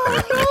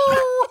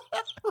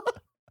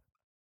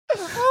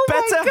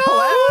 BetterHelp.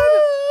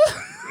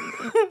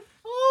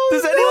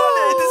 Does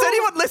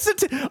anyone listen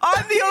to?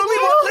 I'm the only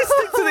one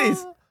listening to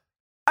these,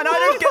 and I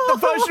don't get the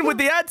version with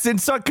the ads in,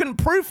 so I couldn't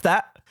proof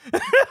that.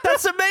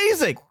 That's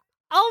amazing.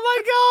 Oh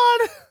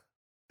my god!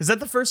 Is that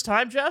the first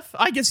time, Jeff?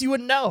 I guess you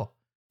wouldn't know.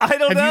 I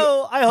don't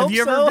know. I hope so. Have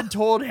you ever been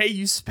told, "Hey,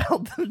 you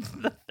spelled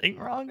the thing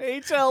wrong"?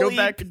 HLEP. Go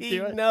back and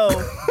do it. No.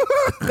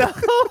 No.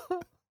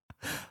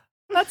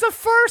 That's a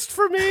first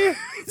for me.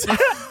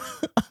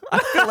 I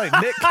feel like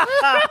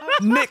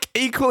Nick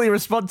equally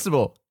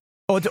responsible.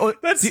 Or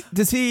is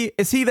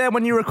he there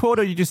when you record,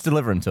 or you just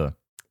deliver him to him?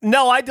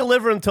 No, I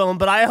deliver them to him,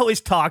 but I always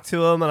talk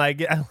to him and I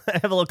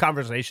have little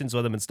conversations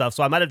with him and stuff.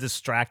 So I might have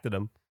distracted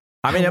him.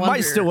 I mean, it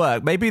might still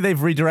work. Maybe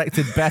they've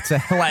redirected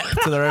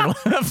BetterHelp to their own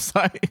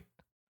website.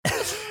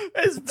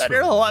 Is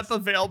BetterHelp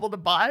available to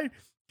buy?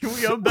 Can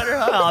we own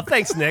BetterHelp? Oh,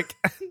 thanks, Nick.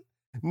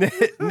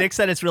 Nick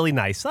said it's really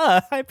nice.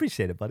 I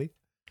appreciate it, buddy.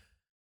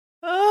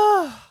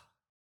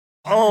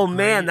 Oh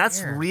man,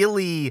 that's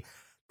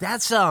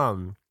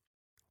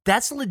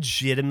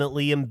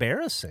legitimately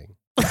embarrassing.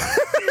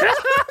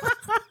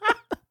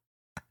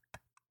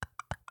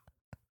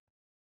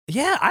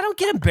 Yeah, I don't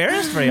get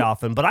embarrassed very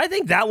often, but I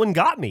think that one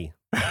got me.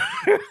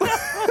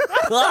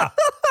 Wow.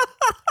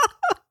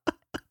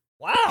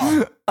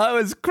 I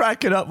was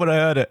cracking up when I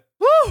heard it.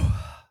 Woo.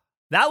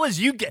 That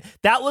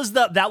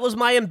was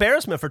my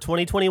embarrassment for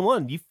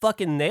 2021. You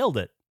fucking nailed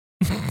it.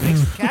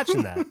 Thanks for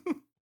catching that.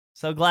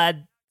 So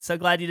glad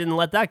you didn't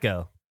let that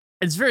go.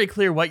 It's very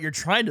clear what you're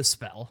trying to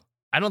spell.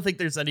 I don't think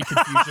there's any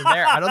confusion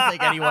there. I don't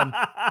think anyone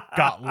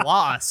got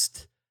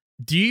lost.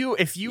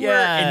 If you were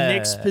in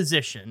Nick's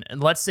position,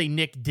 and let's say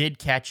Nick did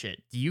catch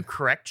it, do you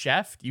correct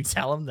Jeff? Do you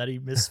tell him that he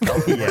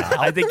misspelled it? Yeah,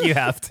 I think you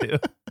have to.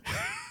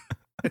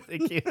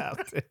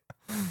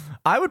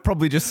 I would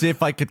probably just see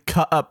if I could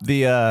cut up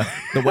the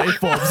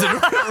waveforms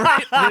and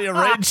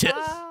rearrange it.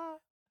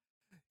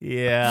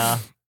 Yeah.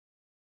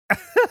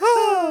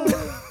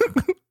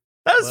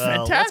 That was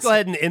fantastic. Let's go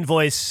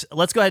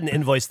ahead and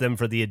invoice them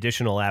for the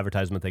additional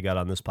advertisement they got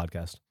on this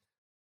podcast.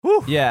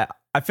 Whew. Yeah,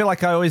 I feel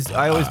like I always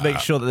make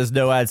sure that there's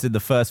no ads in the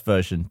first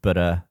version, but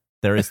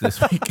there is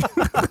this week.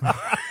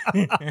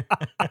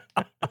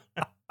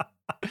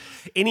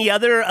 Any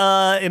other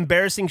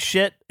embarrassing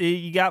shit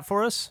you got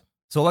for us?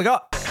 That's all I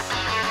got.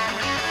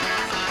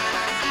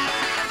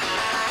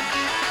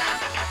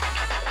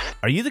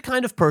 Are you the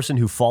kind of person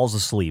who falls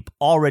asleep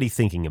already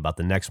thinking about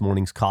the next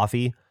morning's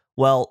coffee?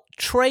 Well,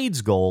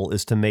 Trade's goal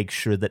is to make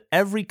sure that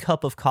every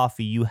cup of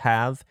coffee you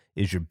have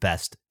is your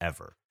best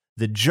ever.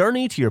 The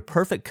journey to your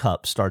perfect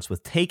cup starts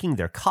with taking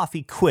their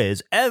coffee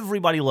quiz.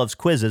 Everybody loves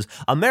quizzes.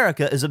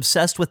 America is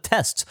obsessed with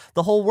tests.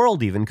 The whole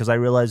world even, because I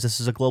realize this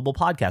is a global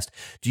podcast.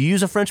 Do you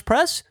use a French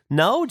press?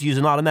 No? Do you use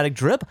an automatic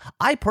drip?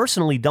 I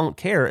personally don't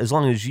care as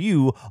long as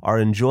you are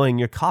enjoying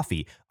your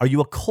coffee. Are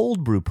you a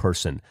cold brew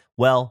person?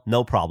 Well,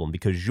 no problem,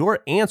 because your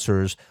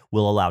answers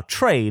will allow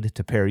Trade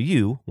to pair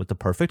you with the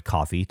perfect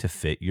coffee to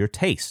fit your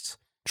tastes.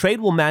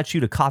 Trade will match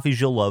you to coffees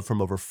you'll love from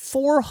over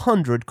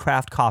 400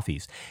 craft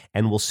coffees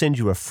and will send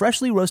you a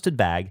freshly roasted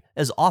bag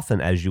as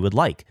often as you would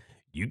like.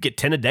 You get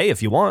 10 a day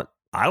if you want.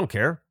 I don't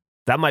care.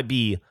 That might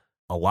be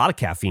a lot of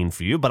caffeine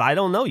for you, but I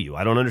don't know you.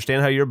 I don't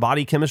understand how your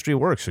body chemistry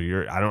works,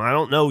 or I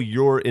don't know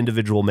your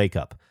individual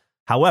makeup.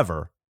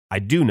 However, I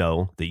do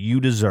know that you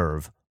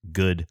deserve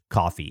good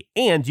coffee,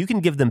 and you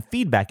can give them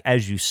feedback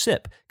as you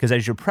sip, because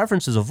as your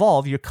preferences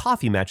evolve, your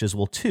coffee matches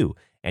will too.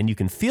 And you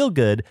can feel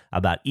good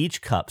about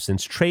each cup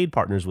since Trade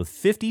partners with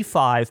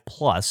 55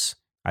 plus,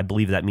 I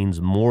believe that means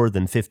more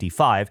than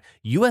 55,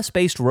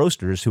 US-based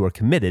roasters who are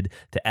committed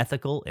to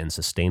ethical and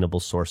sustainable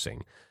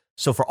sourcing.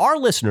 So for our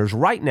listeners,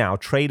 right now,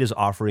 Trade is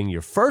offering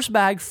your first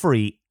bag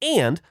free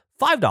and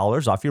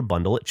 $5 off your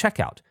bundle at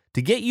checkout.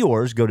 To get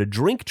yours, go to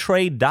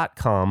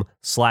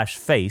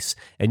drinktrade.com/face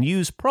and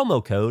use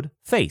promo code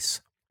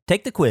FACE.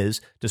 Take the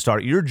quiz to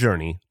start your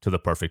journey to the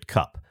perfect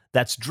cup.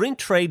 That's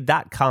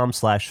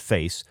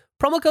drinktrade.com/face.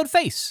 Promo code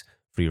FACE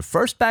for your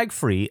first bag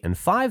free and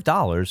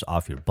 $5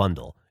 off your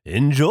bundle.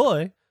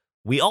 Enjoy!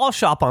 We all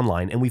shop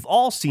online, and we've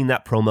all seen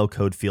that promo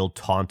code field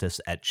taunt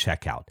us at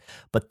checkout.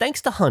 But thanks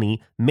to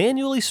Honey,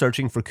 manually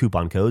searching for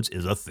coupon codes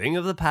is a thing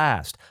of the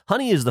past.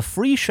 Honey is the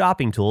free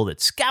shopping tool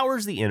that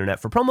scours the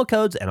internet for promo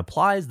codes and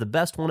applies the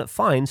best one it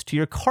finds to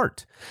your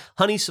cart.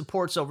 Honey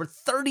supports over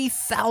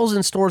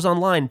 30,000 stores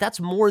online.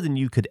 That's more than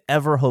you could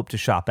ever hope to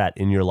shop at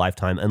in your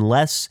lifetime,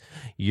 unless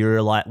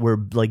we're like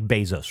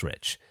Bezos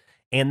rich.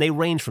 And they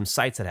range from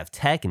sites that have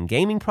tech and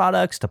gaming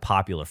products to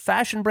popular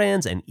fashion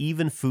brands and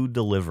even food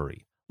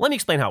delivery. Let me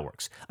explain how it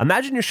works.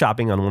 Imagine you're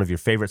shopping on one of your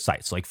favorite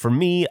sites. Like for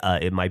me,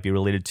 it might be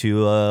related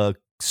to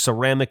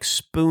ceramic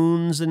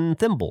spoons and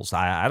thimbles.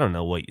 I don't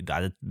know what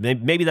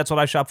maybe that's what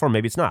I shop for.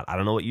 Maybe it's not. I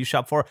don't know what you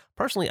shop for.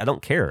 Personally, I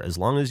don't care as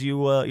long as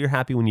you're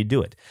happy when you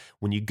do it.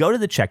 When you go to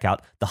the checkout,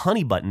 the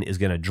Honey button is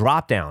going to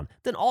drop down.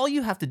 Then all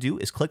you have to do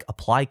is click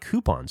Apply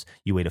Coupons.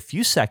 You wait a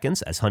few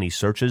seconds as Honey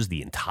searches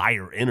the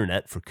entire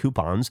internet for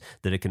coupons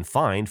that it can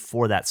find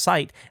for that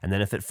site. And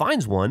then if it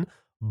finds one,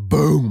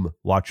 boom,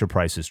 watch your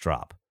prices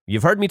drop.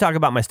 You've heard me talk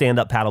about my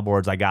stand-up paddle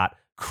boards. I got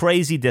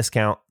crazy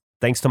discount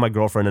thanks to my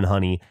girlfriend and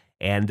Honey.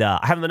 And I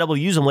haven't been able to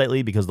use them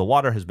lately because the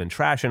water has been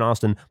trash in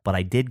Austin, but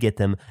I did get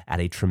them at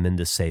a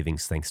tremendous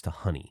savings thanks to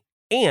Honey.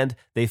 And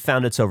they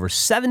found its over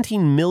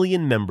 17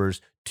 million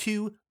members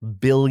 $2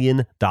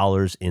 billion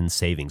in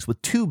savings.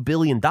 With $2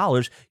 billion,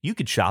 you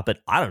could shop at,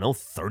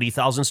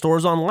 30,000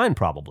 stores online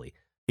probably.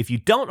 If you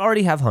don't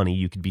already have Honey,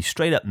 you could be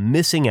straight up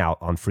missing out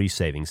on free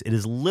savings. It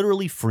is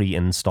literally free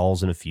and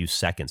installs in a few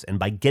seconds. And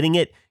by getting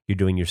it, you're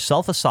doing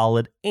yourself a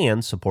solid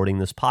and supporting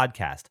this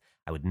podcast.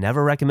 I would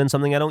never recommend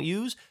something I don't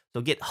use.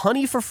 So get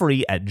Honey for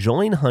free at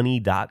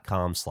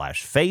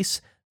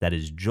joinhoney.com/face. That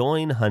is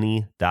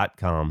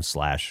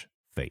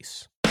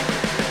joinhoney.com/face.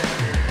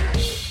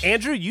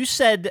 Andrew, you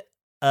said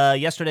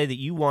yesterday that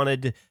you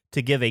wanted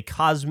to give a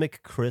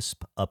Cosmic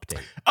Crisp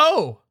update.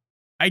 Oh,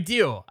 I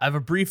do. I have a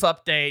brief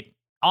update.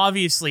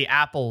 Obviously,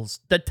 apples,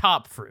 the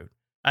top fruit,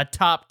 a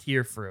top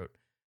tier fruit.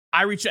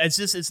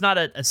 It's not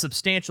a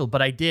substantial,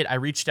 but I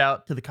reached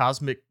out to the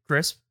Cosmic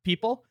Crisp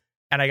people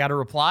and I got a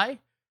reply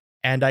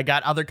and I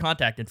got other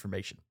contact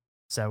information.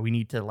 So we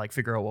need to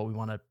figure out what we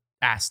want to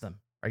ask them,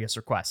 or I guess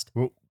request.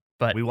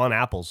 But we want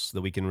apples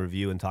that we can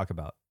review and talk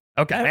about.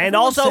 Okay. And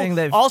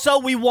also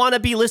we want to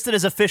be listed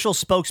as official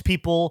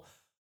spokespeople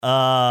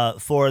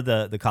for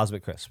the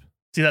Cosmic Crisp.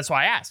 See, that's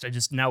why I asked.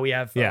 Now we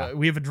have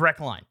a direct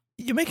line.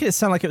 You're making it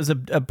sound like it was a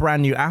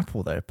brand new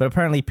apple, though. But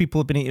apparently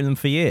people have been eating them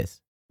for years.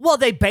 Well,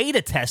 they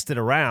beta tested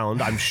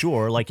around, I'm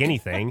sure, like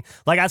anything.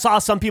 Like I saw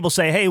some people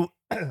say, hey,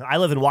 I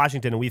live in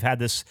Washington and we've had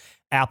this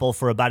apple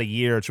for about a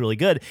year. It's really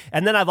good.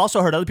 And then I've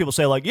also heard other people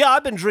say like, yeah,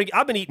 I've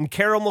been eating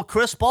caramel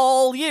crisp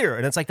all year.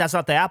 And it's like, that's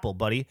not the apple,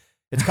 buddy.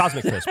 It's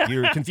Cosmic Crisp.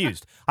 You're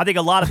confused. I think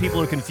a lot of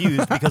people are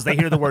confused because they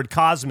hear the word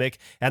cosmic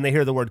and they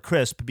hear the word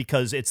crisp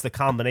because it's the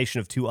combination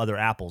of two other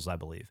apples, I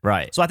believe.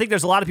 Right. So I think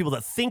there's a lot of people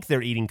that think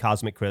they're eating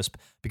Cosmic Crisp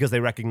because they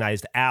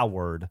recognized a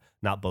word,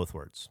 not both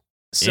words.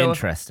 So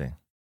interesting.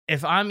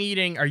 If I'm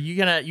eating,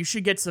 you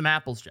should get some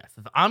apples, Jeff.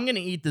 If I'm going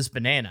to eat this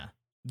banana,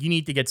 you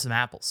need to get some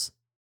apples.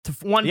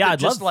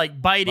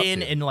 Bite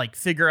in and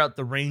figure out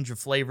the range of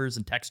flavors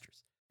and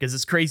textures. Because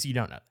it's crazy you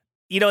don't know that.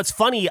 You know, it's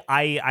funny.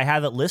 I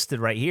have it listed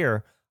right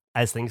here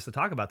as things to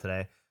talk about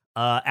today.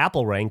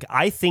 Apple rank.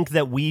 I think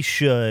that we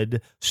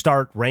should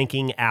start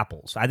ranking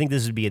apples. I think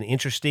this would be an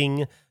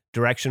interesting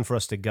direction for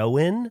us to go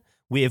in.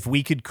 If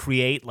we could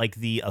create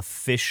the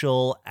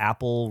official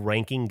Apple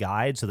ranking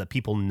guide so that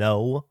people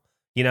know,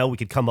 we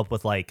could come up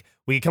with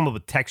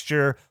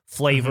texture,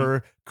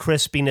 flavor,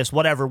 crispiness,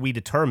 whatever we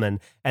determine,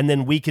 and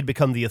then we could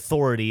become the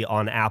authority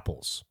on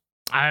apples.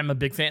 I'm a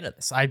big fan of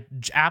this.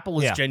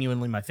 Apple is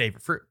genuinely my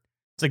favorite fruit.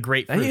 It's a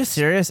great fruit. Are you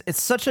serious?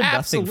 It's such a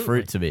nothing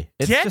fruit to me.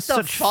 It's Get just the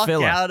such fuck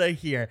filler. out of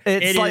here.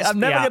 I'm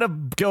never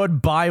going to go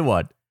and buy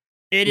one.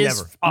 It is.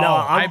 Never.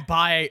 I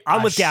buy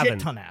I'm a with Gavin. shit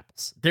ton of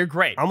apples. They're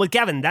great. I'm with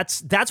Gavin.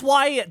 That's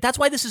why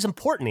this is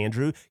important,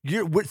 Andrew.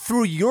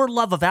 Through your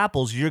love of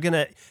apples, you're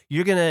gonna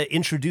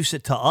introduce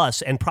it to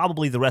us and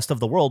probably the rest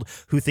of the world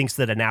who thinks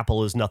that an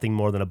apple is nothing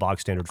more than a bog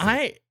standard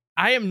fruit.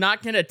 I am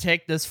not going to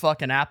take this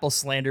fucking apple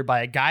slander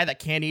by a guy that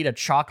can't eat a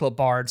chocolate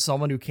bar and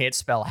someone who can't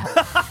spell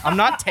health. I'm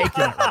not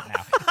taking it right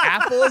now.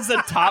 Apple is a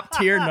top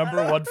tier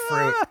 #1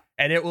 fruit,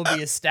 and it will be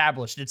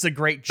established. It's a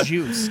great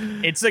juice.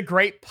 It's a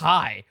great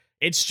pie.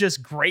 It's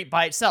just great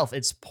by itself.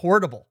 It's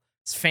portable.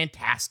 It's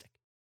fantastic.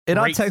 In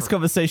our Great text fruit.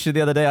 conversation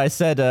the other day, I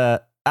said,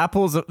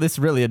 apples, this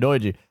really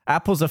annoyed you.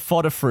 Apples are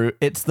fodder fruit.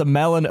 It's the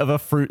melon of a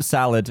fruit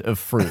salad of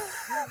fruit.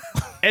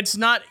 It's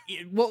not.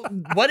 Well,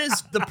 what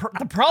is the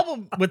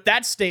problem with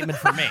that statement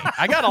for me?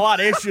 I got a lot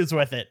of issues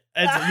with it.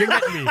 You're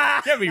getting me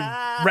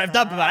revved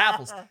up about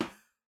apples.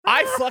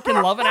 I fucking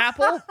love an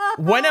apple.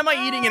 When am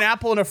I eating an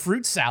apple in a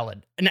fruit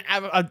salad?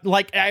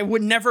 I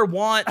would never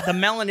want. The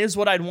melon is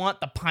what I'd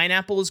want. The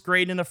pineapple is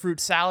great in a fruit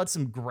salad.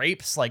 Some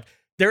grapes.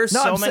 There's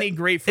so many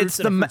great fruits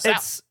in a fruit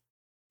salad.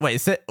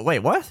 Wait,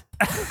 what?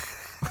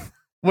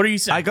 What are you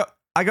saying?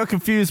 I got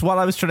confused while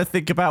I was trying to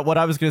think about what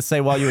I was going to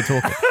say while you were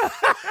talking.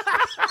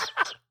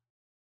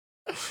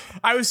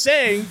 I was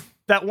saying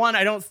that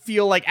I don't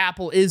feel like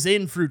apple is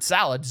in fruit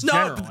salads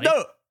generally.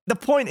 No. The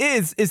point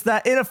is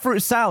that in a fruit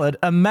salad,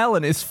 a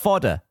melon is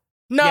fodder.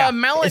 No, Yeah, a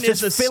melon it's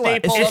is just a filler.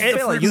 staple It's of just the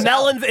filler. fruit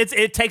salad. Melon,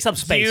 it takes up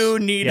space. You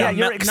need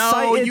You're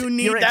excited. you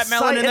need you're that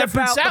melon in excited that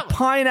fruit about salad. the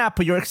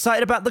pineapple. You're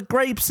excited about the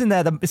grapes in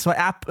there. It's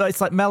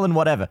like melon,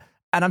 whatever.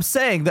 And I'm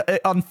saying that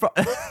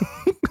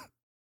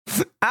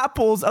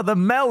apples are the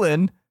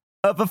melon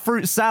of a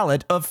fruit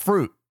salad of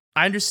fruit.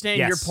 I understand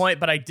your Yes.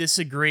 point, but I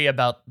disagree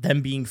about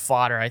them being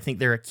fodder. I think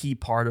they're a key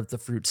part of the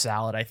fruit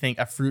salad. I think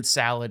a fruit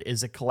salad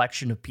is a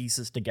collection of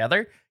pieces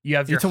together. You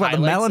have You're your talking about the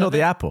highlights melon or of the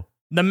it. apple?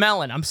 The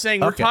melon. I'm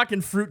saying we're Okay.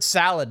 talking fruit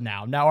salad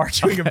now. Now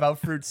arguing about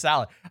fruit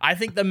salad. I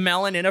think the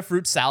melon in a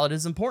fruit salad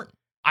is important.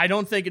 I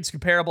don't think it's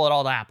comparable at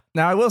all to apple.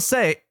 Now, I will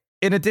say,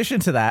 in addition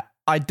to that,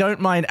 I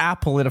don't mind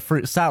apple in a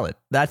fruit salad.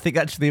 I think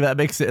actually that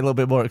makes it a little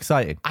bit more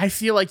exciting. I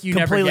feel like you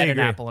never Completely get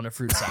agree. an apple in a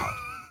fruit salad.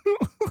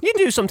 You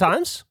do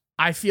sometimes.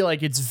 I feel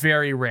like it's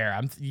very rare.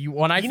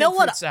 When I think know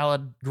what? fruit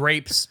salad,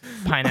 grapes,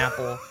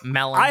 pineapple,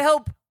 melon. I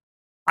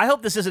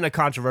hope this isn't a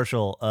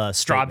controversial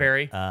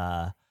Strawberry.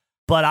 statement.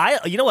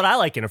 But you know what I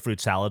like in a fruit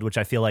salad, which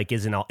I feel like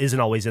isn't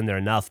always in there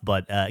enough,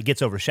 but it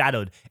gets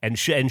overshadowed and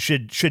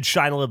should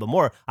shine a little bit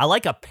more. I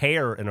like a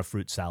pear in a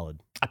fruit salad.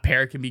 A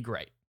pear can be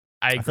great.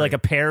 I feel like a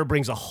pear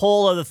brings a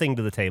whole other thing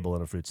to the table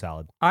in a fruit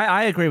salad.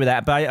 I agree with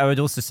that, but I would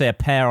also say a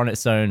pear on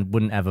its own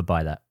wouldn't ever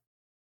buy that.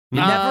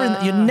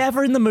 You're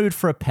never in the mood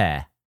for a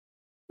pear.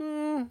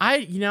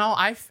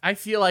 I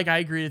feel like I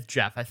agree with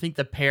Jeff. I think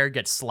the pear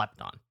gets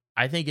slept on.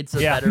 I think it's a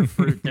better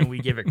fruit than we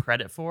give it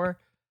credit for.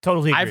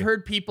 Totally agree. I've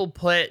heard people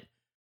put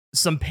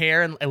some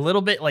pear and a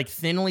little bit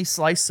thinly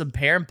slice some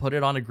pear and put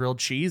it on a grilled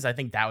cheese. I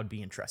think that would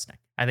be interesting.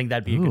 I think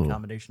that'd be a good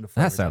combination of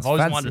flavors. sounds I've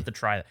always fancy. wanted to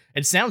try that.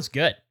 It sounds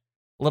good.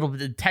 A little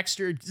bit of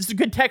texture. It's a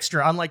good texture,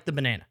 unlike the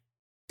banana.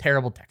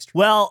 Terrible texture.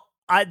 Well,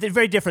 they're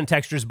very different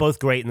textures, both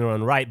great in their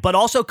own right, but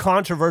also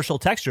controversial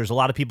textures. A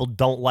lot of people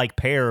don't like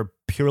pear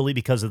purely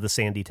because of the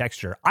sandy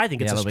texture. I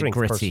think it's a little bit strength,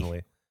 gritty.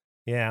 personally.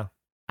 Yeah.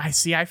 I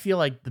feel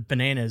like the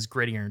banana is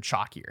grittier and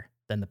chalkier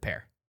than the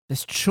pear.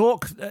 This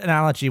chalk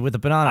analogy with the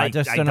banana, I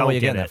just don't know where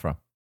you're getting that from.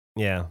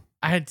 Yeah.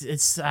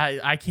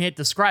 I can't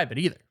describe it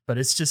either, but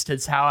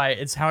it's how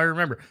I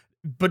remember.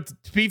 But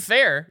to be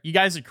fair, you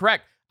guys are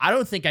correct. I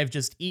don't think I've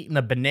just eaten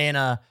a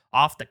banana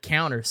off the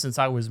counter since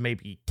I was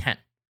maybe 10.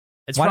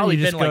 It's Why don't probably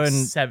you just been go like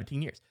and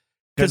 17 years.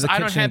 Go to the I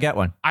don't kitchen and get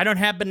one. I don't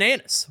have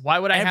bananas. Why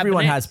would I have bananas?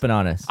 Everyone has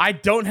bananas. I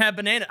don't have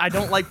banana. I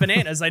don't like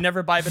bananas. I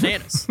never buy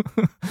bananas.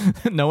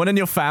 No one in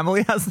your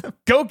family has them?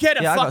 Go get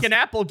a Yeah, I got- fucking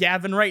apple,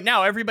 Gavin, right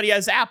now. Everybody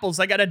has apples.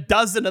 I got a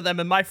dozen of them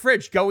in my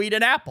fridge. Go eat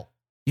an apple.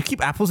 You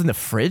keep apples in the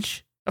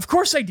fridge? Of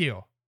course I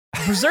do.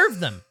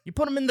 Preserve them. You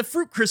put them in the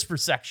fruit crisper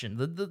section,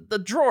 the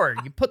drawer.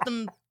 You put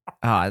them.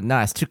 Oh, no,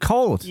 it's too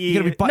cold.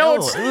 You're gonna be No,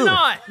 it's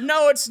not.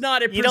 No, it's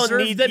not. It You don't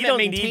preserves need- them. you It don't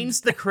maintains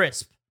the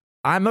crisp.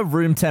 I'm a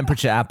room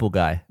temperature apple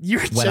guy.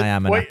 I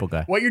am an what, apple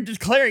guy. What you're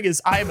declaring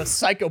is I am a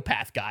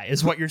psychopath guy,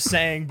 is what you're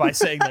saying by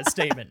saying that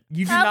statement.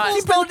 You do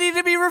Apples not. don't need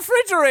to be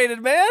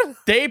refrigerated, man.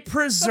 They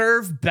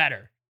preserve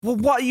better. Well,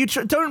 what you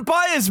don't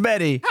buy as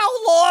many.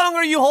 How long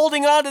are you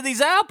holding on to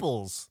these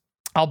apples?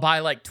 I'll buy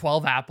like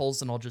 12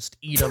 apples and I'll just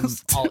eat them.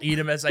 I'll eat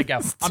them as I go.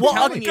 I'm Well,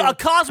 telling you, a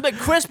Cosmic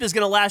Crisp is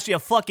going to last you a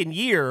fucking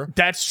year.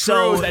 that's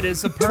So true. That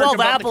is a perk 12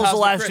 about the apples will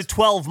Cosmic last Crisp. you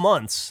 12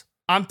 months.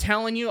 I'm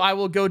telling you, I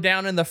will go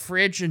down in the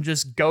fridge and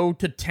just go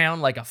to town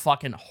like a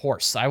fucking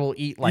horse. I will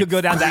eat like. You'll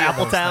go down to 3 of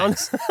those Appletown?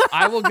 things.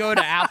 I will go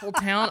to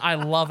Appletown. I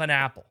love an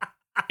apple.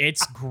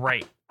 It's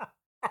great.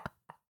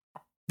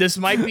 This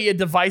might be a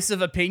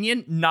divisive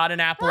opinion. Not an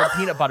apple or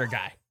peanut butter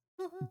guy.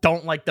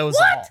 Don't like those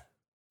at all.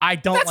 I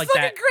don't That's like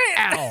fucking that great.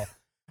 at all.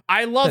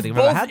 I love Don't think I've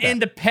ever both had that.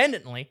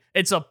 independently.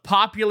 It's a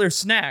popular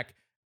snack.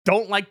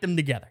 Don't like them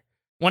together.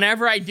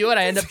 Whenever I do it,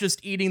 I end up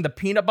just eating the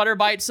peanut butter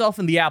by itself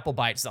and the apple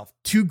by itself.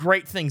 Two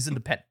great things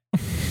independent.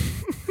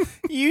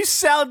 You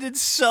sounded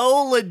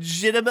so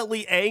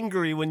legitimately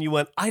angry when you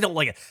went, I don't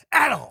like it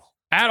at all.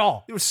 At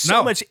all. There was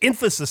so much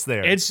emphasis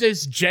there. It's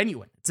just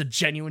genuine. It's a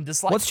genuine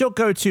dislike. What's your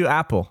go-to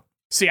apple?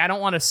 See, I don't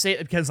want to say it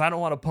because I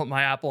don't want to put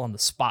my apple on the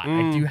spot.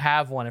 I do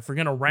have one. If we're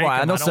going to rank Well,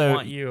 them, and I also, don't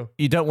want you.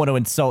 You don't want to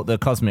insult the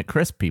Cosmic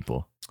Crisp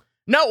people.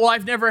 No, well,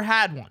 I've never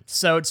had one.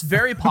 So it's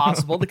very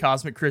possible the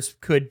Cosmic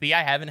Crisp could be.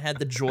 I haven't had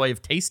the joy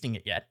of tasting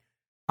it yet.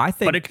 I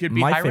think But it could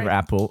be my high favorite rated.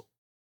 apple,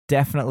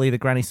 definitely the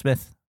Granny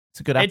Smith. It's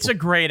a good apple. It's a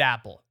great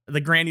apple.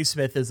 The Granny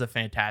Smith is a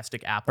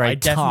fantastic apple. Very I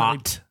definitely,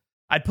 tart.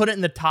 I'd put it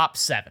in the top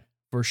 7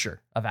 for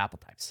sure of apple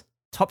types.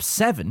 Top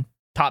 7?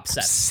 Top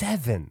 7.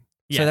 7.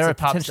 Yeah, so there it's are a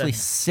top potentially 7.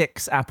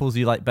 6 apples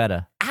you like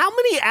better. How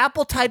many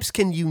apple types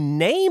can you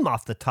name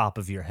off the top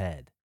of your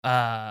head?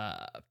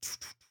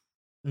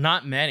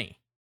 Not many,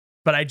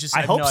 but I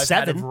I hope know I've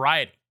had a 7.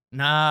 variety.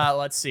 Nah,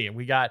 let's see.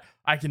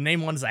 I can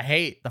name ones I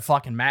hate. The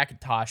fucking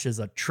Macintosh is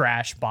a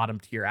trash bottom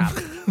tier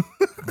apple.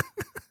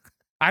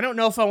 I don't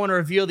know if I want to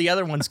reveal the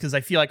other ones because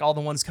I feel like all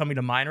the ones coming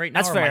to mind right now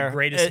That's are fair. my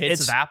greatest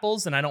hits It's- of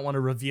apples, and I don't want to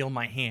reveal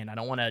my hand. I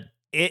don't want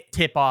to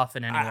tip off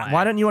in any way.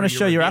 Why don't you want to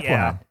show your apple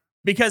yeah. hand?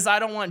 Because I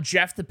don't want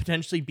Jeff to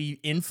potentially be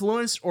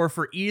influenced or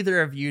for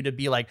either of you to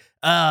be like,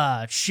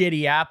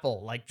 shitty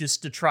apple, like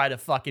just to try to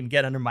fucking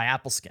get under my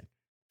apple skin.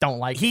 Don't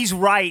like it. He's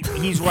right.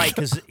 He's right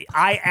because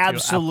I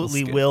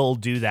absolutely skin. will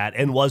do that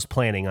and was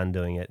planning on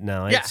doing it.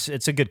 No, Yeah.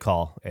 it's a good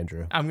call,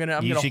 Andrew. I'm you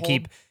gonna should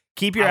hold,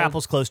 keep your I'll-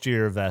 apples close to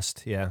your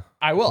vest. Yeah,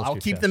 I will. close to I'll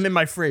your keep chest. them in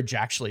my fridge,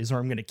 actually, is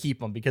where I'm gonna keep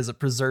them because it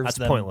preserves That's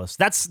them. pointless.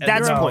 That's And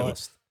that's no.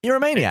 pointless. You're a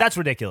maniac. That's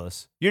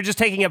ridiculous. You're just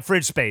taking up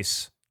fridge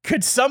space.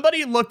 Could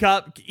somebody look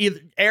up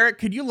Eric,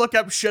 could you look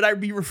up should I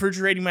be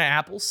refrigerating my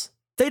apples?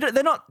 They're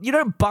not. You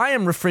don't buy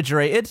them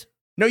refrigerated.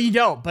 No, you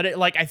don't, but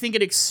I think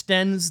it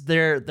extends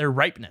their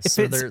ripeness. If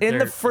so it's their- in the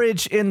their-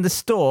 fridge in the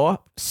store,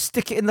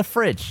 stick it in the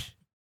fridge.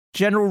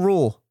 General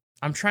rule.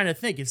 I'm trying to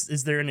think,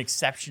 is there an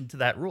exception to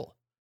that rule?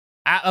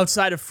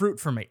 Outside of fruit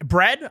for me.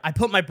 Bread, I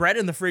put my bread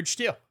in the fridge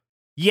too.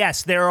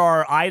 Yes, there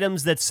are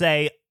items that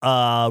say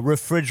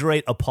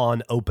refrigerate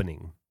upon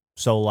opening.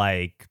 So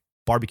like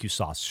barbecue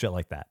sauce, shit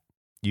like that.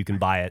 You can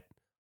buy it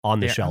on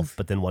the Yeah, shelf,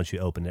 but then once you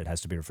open it, it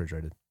has to be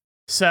refrigerated.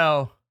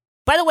 So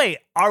By the way,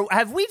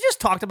 have we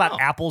just talked about Oh.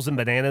 apples and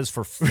bananas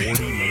for 40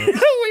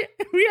 minutes?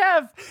 we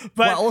have,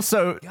 but Well,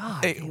 also,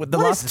 God, the what is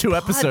last this 2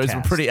 episodes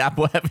were podcast? pretty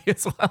apple heavy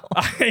as well.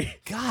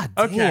 God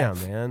Okay. damn,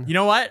 man. You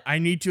know what? I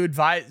need to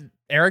advise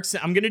Eric.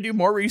 I'm going to do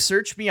more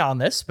research beyond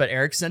this, but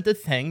Eric sent a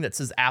thing that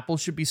says apples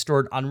should be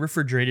stored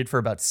unrefrigerated for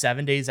about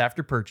 7 days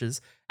after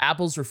purchase.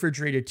 Apples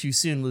refrigerated too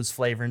soon lose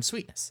flavor and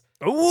sweetness.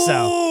 Ooh!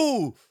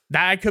 So,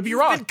 that I could be You've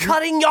wrong. been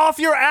cutting off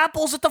your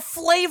apples at the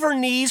flavor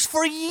knees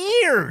for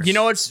years. You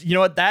know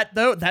what that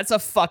though? That's a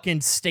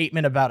fucking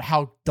statement about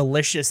how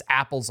delicious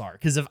apples are.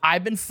 Because if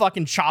I've been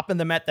fucking chopping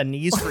them at the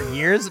knees for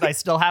years and I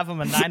still have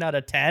them a 9 out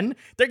of 10,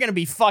 they're gonna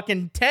be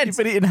fucking 10. You've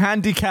been eating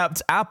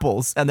handicapped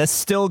apples, and they're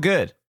still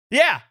good.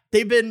 Yeah,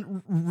 they've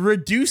been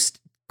reduced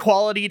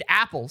qualityed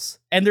apples,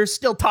 and they're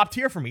still top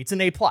tier for me. It's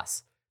an A+.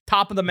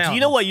 Top of the mountain. Do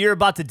you know what you're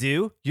about to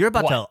do? You're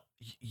What?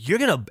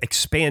 going to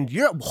expand.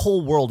 Your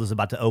whole world is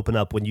about to open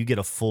up when you get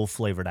a full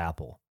flavored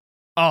apple.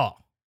 Oh,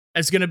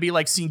 it's going to be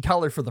like seeing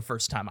color for the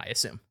first time, I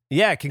assume.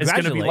 Yeah, It's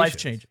congratulations. going to be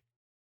life-changing.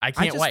 I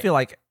can't I just wait. feel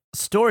like,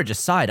 storage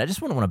aside, I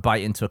just wouldn't want to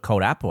bite into a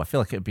cold apple. I feel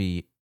like it'd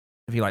be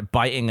like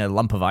biting a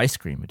lump of ice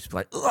cream. It'd just be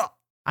like, ugh.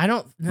 I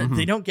don't,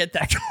 they don't get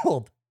that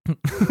cold. I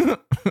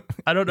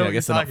don't know Yeah, I what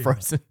guess you're they're not talking about.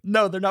 frozen.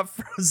 No, they're not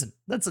frozen.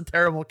 That's a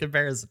terrible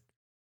comparison.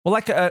 Well,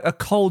 like a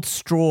cold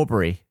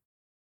strawberry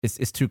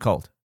is too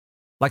cold.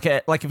 Like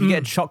if you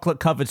get chocolate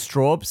covered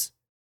straws,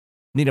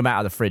 need them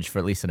out of the fridge for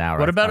at least an hour.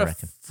 What about I a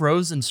reckon.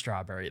 frozen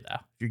strawberry, though?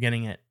 If you're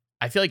getting it,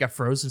 I feel like a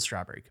frozen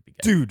strawberry could be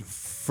good. Dude,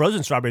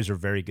 frozen strawberries are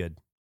very good.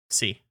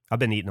 See, I've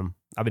been eating them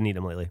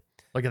lately.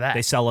 look at that.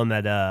 They sell them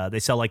at they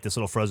sell like this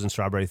little frozen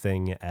strawberry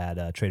thing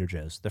at Trader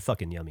Joe's. They're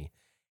fucking yummy.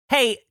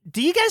 Hey,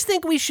 do you guys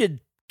think we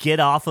should get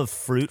off of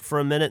fruit for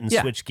a minute and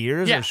Yeah. switch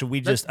gears, or should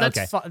we just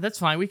That's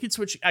fine. We could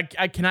switch.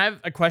 Can I have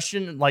a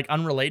question, like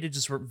unrelated,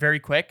 just very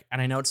quick?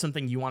 And I know it's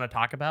something you want to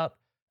talk about.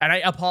 And I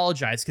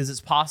apologize because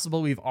it's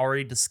possible we've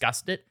already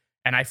discussed it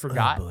and I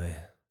forgot. Oh boy.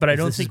 But I If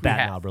don't this think is we bat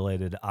have. knob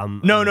related.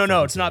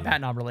 No. It's not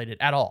bat knob related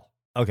at all.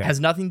 Okay. It has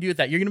nothing to do with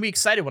that. You're going to be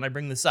excited when I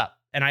bring this up.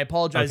 And I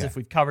apologize Okay. if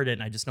we've covered it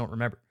and I just don't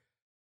remember.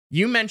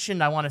 You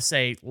mentioned, I want to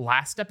say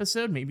last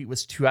episode, maybe it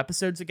was 2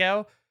 episodes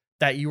ago,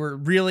 that you were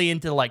really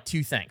into like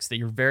 2 things, that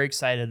you're very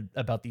excited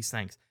about these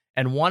things.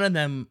 And one of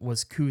them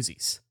was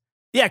koozies.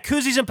 Yeah,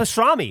 koozies and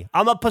pastrami.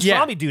 I'm a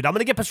pastrami dude. I'm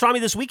gonna get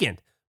pastrami this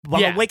weekend. I'm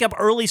Yeah. gonna wake up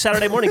early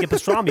Saturday morning and get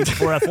pastrami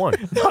before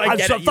F1. No, I I'm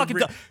get so it. You fucking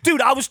dude.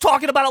 I was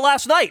talking about it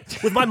last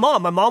night with my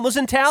mom. My mom was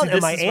in town, See, and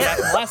this my is what aunt.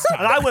 happened last time.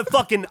 And I went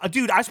fucking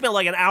dude. I spent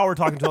like an hour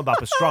talking to him about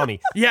pastrami.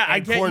 Yeah, I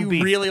and get corned you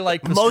beef. really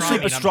like pastrami. Mostly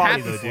and I'm pastrami,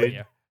 happy though, for dude.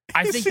 you.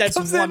 I think He that's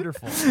comes in,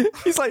 wonderful.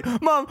 He's like,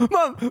 Mom,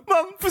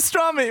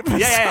 pastrami.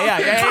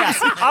 Yeah.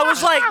 I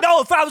was like,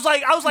 no. I was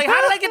like, how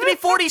did I get to be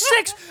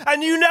 46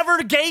 and you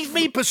never gave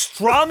me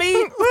pastrami?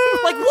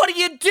 Like, what are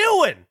you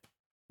doing?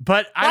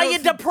 But Why are you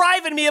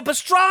depriving me of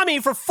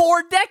pastrami for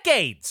 4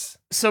 decades?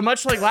 so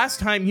much like last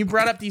time, you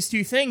brought up these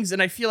 2 things,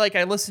 and I feel like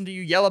I listened to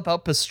you yell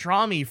about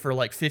pastrami for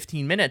like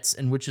 15 minutes,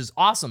 and which is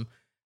awesome.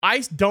 I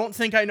don't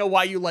think I know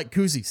why you like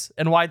koozies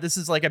and why this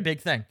is like a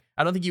big thing.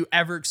 I don't think you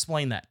ever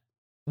explained that.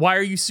 Why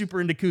are you super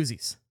into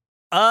koozies?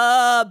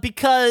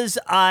 Because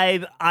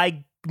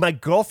my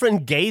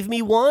girlfriend gave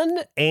me one,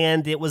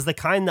 and it was the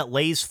kind that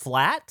lays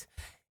flat.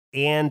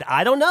 And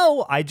I don't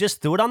know, I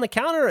just threw it on the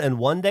counter, and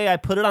one day I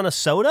put it on a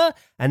soda,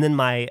 and then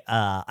I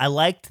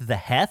liked the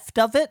heft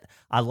of it.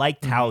 I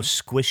liked how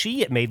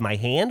squishy it made my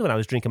hand when I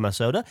was drinking my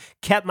soda.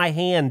 Kept my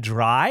hand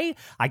dry.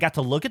 I got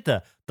to look at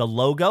the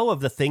logo of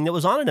the thing that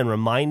was on it and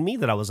remind me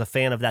that I was a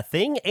fan of that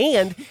thing.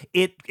 And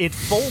it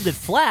folded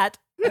flat,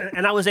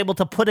 and I was able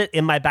to put it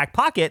in my back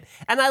pocket.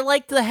 And I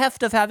liked the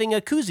heft of having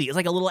a koozie. It's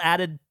like a little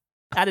added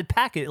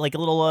packet, like a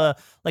little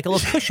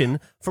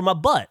cushion for my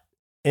butt.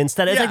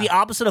 Instead, it's like the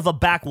opposite of a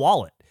back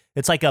wallet.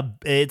 It's like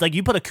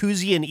you put a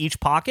koozie in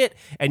each pocket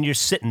and you're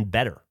sitting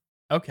better.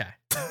 Okay.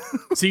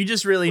 So you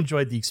just really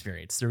enjoyed the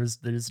experience.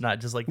 There's not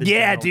just like the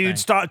Yeah, general dude,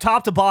 thing.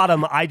 top to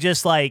bottom, I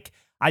just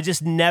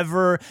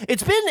never.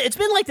 It's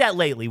been like that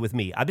lately with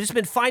me. I've just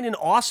been finding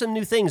awesome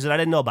new things that I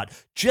didn't know about.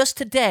 Just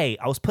today,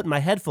 I was putting my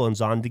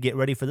headphones on to get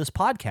ready for this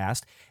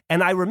podcast,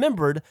 and I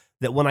remembered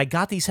that when I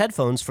got these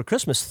headphones for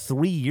Christmas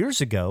 3 years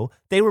ago,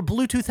 they were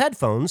Bluetooth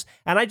headphones,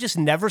 and I just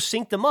never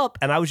synced them up,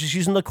 and I was just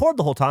using the cord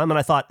the whole time, and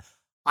I thought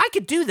I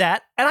could do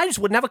that, and I just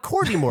wouldn't have a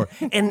cord anymore.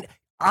 And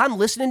I'm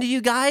listening to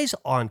you guys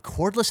on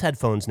cordless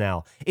headphones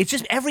now. It's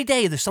just every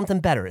day there's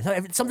something better,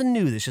 something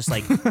new that's just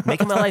like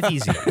making my life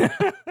easier.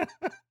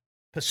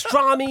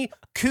 Pastrami,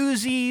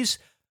 koozies,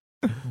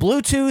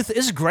 Bluetooth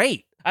is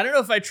great. I don't know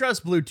if I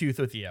trust Bluetooth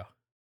with you.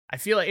 I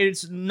feel like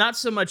it's not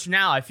so much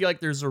now. I feel like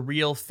there's a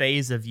real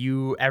phase of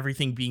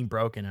everything being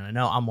broken. And I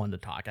know I'm one to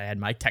talk. I had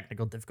my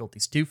technical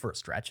difficulties too for a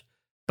stretch.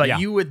 But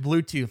you with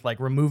Bluetooth,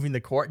 like removing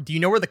the cord. Do you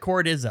know where the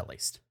cord is at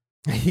least?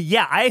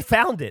 Yeah, I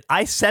found it.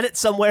 I set it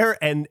somewhere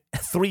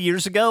 3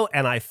 years ago,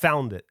 and I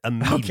found it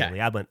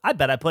immediately. Okay. I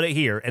bet I put it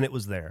here, and it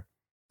was there.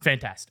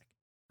 Fantastic.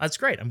 That's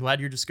great. I'm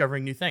glad you're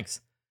discovering new things.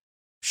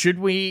 Should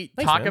we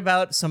Thanks, talk man.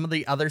 about some of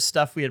the other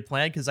stuff we had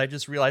planned? Because I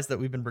just realized that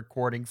we've been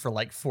recording for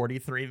like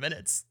 43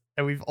 minutes,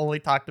 and we've only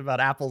talked about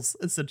apples,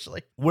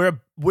 essentially. We're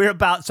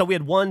about, so we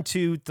had 1,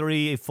 2,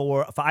 3,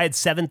 4, 5. I had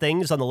 7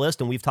 things on the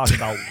list, and we've talked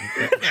about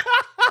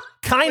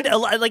kind of,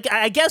 like,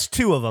 I guess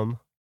 2 of them.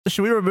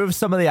 Should we remove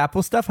some of the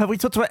apple stuff? Have we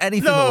talked about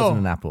anything that No. wasn't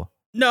an apple?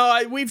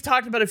 No, we've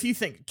talked about a few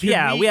things. We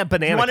have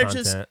banana wanna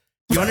content.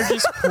 You want to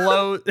just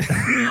close?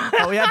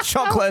 Oh, we had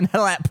chocolate and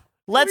Halep.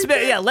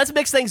 Let's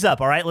mix things up,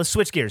 all right? Let's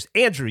switch gears.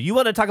 Andrew, you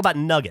want to talk about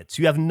nuggets.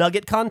 You have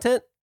nugget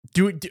content?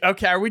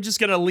 Okay, are we just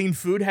going to lean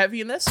food heavy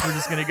in this? We're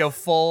just going to go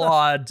full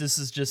on, this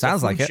is just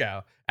Sounds a like food it.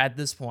 show at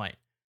this point.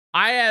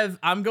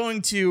 I'm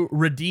going to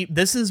redeem,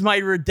 this is my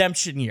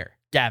redemption year,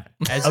 Gavin,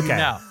 as you Okay.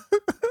 know.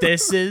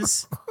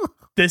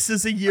 This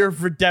is a year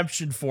of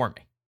redemption for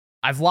me.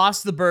 I've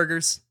lost the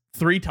burgers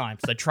 3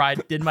 times. I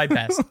tried, did my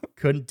best,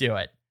 couldn't do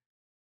it.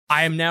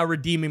 I am now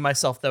redeeming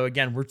myself, though.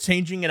 Again, we're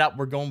changing it up.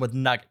 We're going with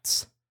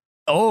Nuggets.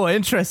 Oh,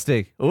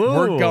 interesting. Ooh.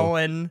 We're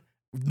going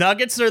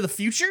Nuggets are the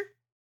future,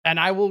 and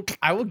I will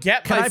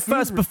get Can my I food.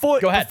 first, before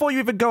Go ahead. you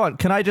even go on,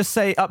 can I just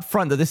say up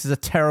front that this is a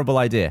terrible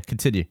idea?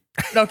 Continue.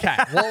 Okay.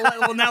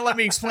 Well, now let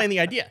me explain the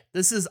idea.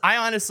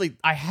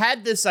 I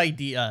had this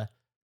idea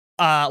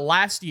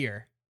last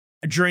year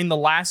during the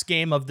last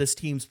game of this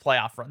team's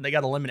playoff run. They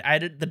got eliminated. I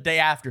had it the day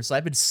after, so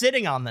I've been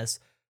sitting on this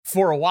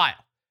for a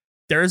while.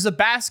 There's a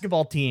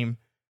basketball team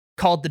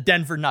called the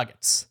Denver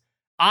Nuggets.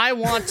 I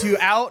want to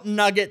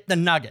out-nugget the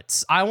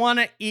Nuggets. I want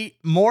to eat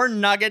more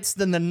Nuggets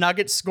than the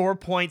Nuggets score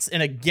points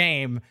in a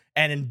game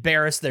and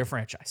embarrass their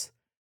franchise.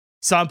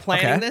 So I'm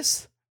planning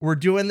this. We're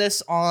doing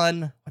this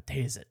on, what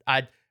day is it?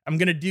 I'm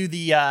going to do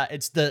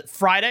it's the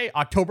Friday,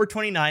 October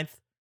 29th.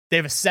 They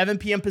have a 7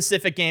 p.m.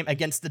 Pacific game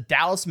against the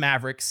Dallas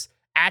Mavericks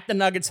at the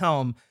Nuggets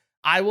home.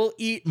 I will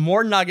eat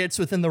more Nuggets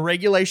within the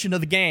regulation of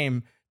the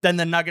game than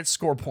the Nuggets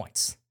score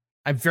points.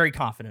 I'm very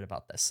confident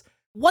about this.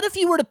 What if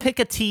you were to pick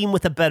a team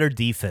with a better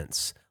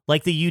defense,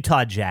 like the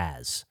Utah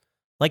Jazz?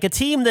 Like a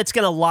team that's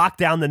going to lock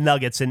down the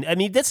Nuggets. And I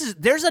mean,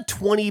 there's a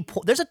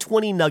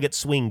 20 Nugget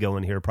swing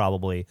going here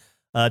probably,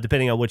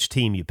 depending on which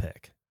team you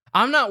pick.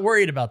 I'm not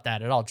worried about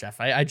that at all,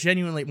 Jeff. I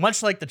genuinely,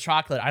 much like the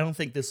chocolate, I don't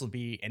think this will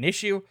be an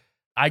issue.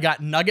 I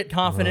got Nugget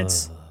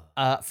confidence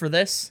for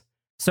this.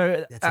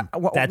 So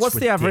what's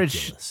the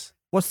average?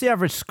 What's the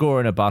average score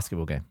in a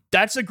basketball game?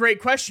 That's a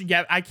great question.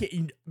 Yeah,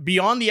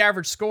 beyond the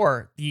average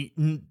score,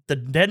 the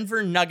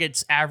Denver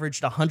Nuggets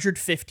averaged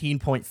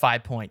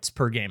 115.5 points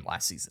per game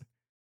last season.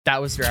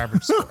 That was their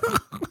average score.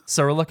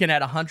 So we're looking at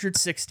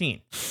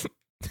 116.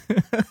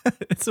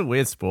 It's a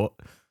weird sport.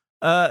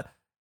 So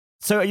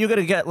are you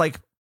gonna get like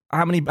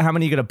how many are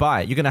you gonna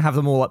buy? You're gonna have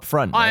them all up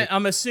front, right?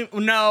 I'm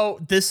assuming no.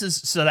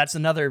 That's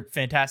another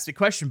fantastic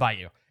question by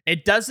you.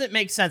 It doesn't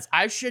make sense.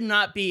 I should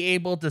not be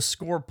able to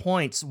score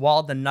points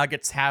while the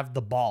Nuggets have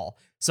the ball.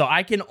 So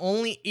I can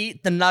only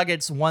eat the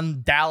Nuggets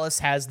when Dallas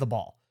has the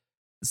ball.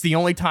 It's the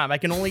only time. I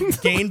can only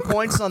gain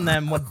points on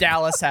them when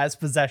Dallas has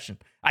possession.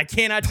 I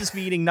cannot just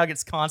be eating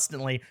Nuggets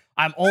constantly.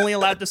 I'm only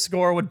allowed to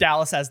score when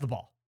Dallas has the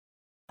ball.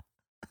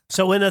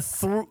 So in a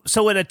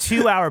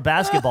 2-hour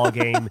basketball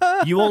game,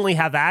 you only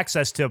have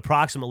access to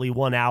approximately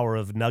 1 hour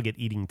of Nugget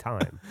eating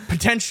time.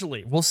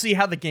 Potentially. We'll see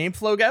how the game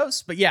flow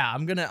goes. But yeah,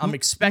 I'm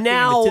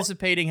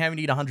anticipating having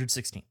to eat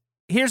 116.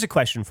 Here's a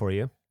question for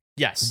you.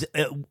 Yes.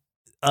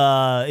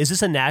 Is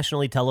this a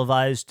nationally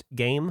televised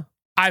game?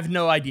 I have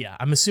no idea.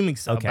 I'm assuming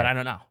so, but I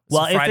don't know.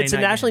 Well, if it's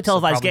a nationally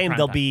televised game,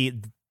 there'll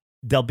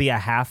be a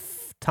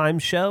halftime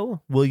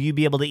show. Will you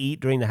be able to eat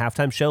during the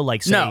halftime show?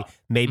 Like, say,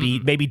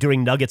 maybe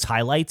during Nuggets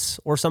highlights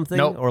or something?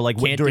 Nope. Or like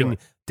during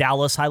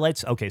Dallas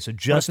highlights? Okay, so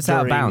just what if it's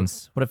out of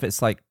bounds? What if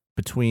it's like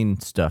between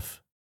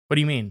stuff? What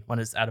do you mean when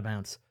it's out of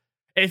bounds?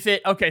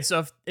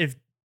 So if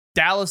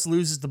Dallas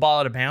loses the ball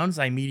out of bounds,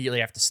 I immediately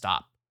have to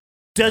stop.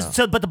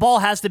 But the ball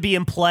has to be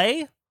in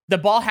play? The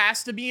ball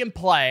has to be in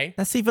play.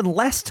 That's even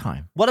less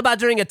time. What about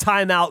during a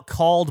timeout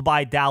called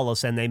by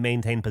Dallas and they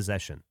maintain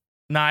possession?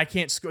 No, I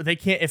can't score. They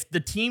can't. If the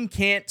team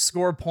can't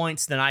score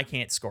points, then I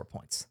can't score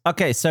points.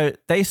 Okay, so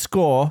they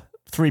score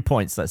 3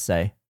 points, let's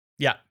say.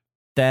 Yeah.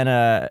 Then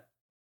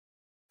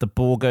the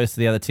ball goes to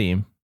the other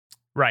team.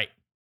 Right.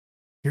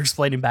 You're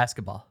explaining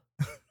basketball.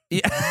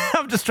 Yeah,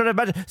 I'm just trying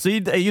to imagine. So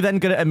are you then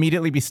going to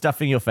immediately be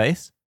stuffing your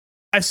face?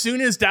 As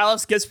soon as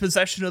Dallas gets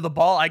possession of the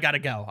ball, I gotta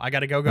go. I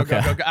gotta go.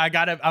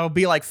 I will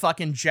be like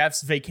fucking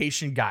Jeff's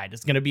vacation guide.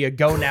 It's gonna be a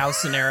go now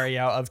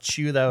scenario of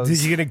chew those.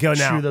 Did you gonna go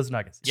now? Chew those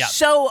Nuggets. Yeah.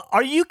 So,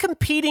 are you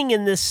competing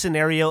in this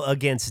scenario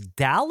against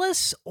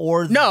Dallas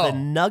or the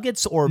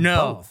Nuggets or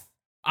both?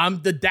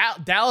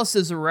 Dallas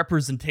is a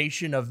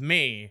representation of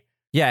me.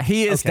 Yeah,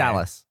 he is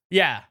Dallas.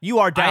 Yeah, you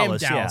are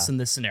Dallas. I am Dallas in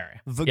this scenario.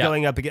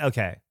 Going up again.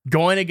 Okay.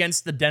 Going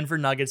against the Denver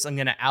Nuggets, I'm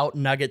gonna out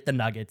nugget the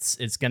Nuggets.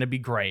 It's gonna be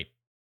great.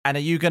 And are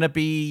you going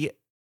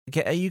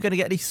to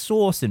get any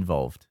sauce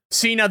involved?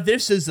 See, now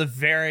this is a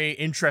very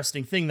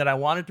interesting thing that I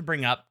wanted to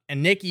bring up.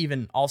 And Nick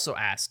even also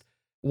asked,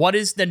 what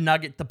is the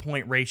nugget to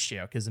point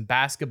ratio? Because in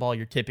basketball,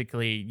 your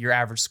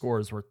average score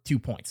is worth 2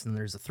 points. And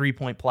there's a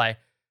 3-point play.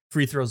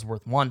 Free throws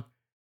worth 1.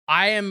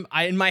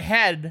 In my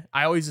head,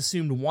 I always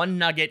assumed 1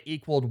 nugget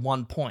equaled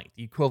 1 point,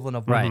 the equivalent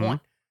of 1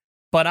 point.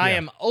 But I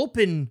am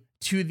open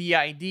to the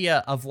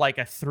idea of like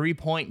a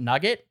 3-point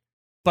nugget.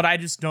 But I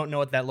just don't know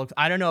what that looks.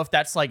 I don't know if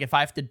that's like if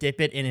I have to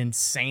dip it in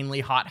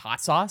insanely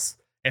hot sauce,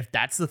 if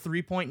that's the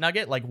 3-point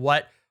nugget, like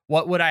what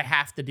would I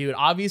have to do? It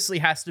obviously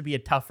has to be a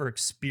tougher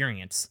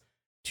experience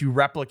to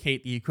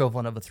replicate the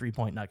equivalent of a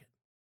 3-point nugget.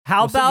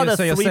 How about a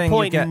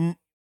 3-point?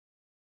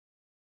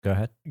 Go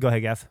ahead. Go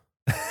ahead, Gav.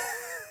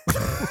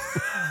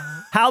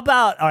 How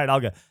about? All right, I'll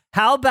go.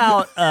 How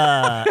about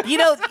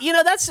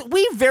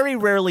we very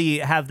rarely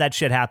have that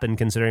shit happen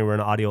considering we're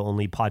an audio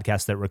only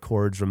podcast that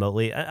records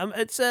remotely.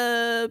 It's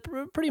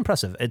pretty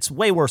impressive. It's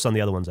way worse on the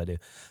other ones I do.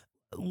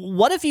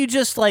 What if you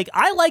just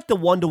I like the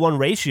 1-to-1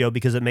 ratio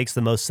because it makes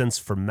the most sense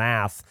for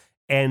math.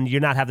 and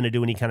you're not having to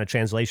do any kind of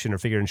translation or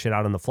figuring shit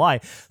out on the fly.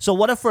 So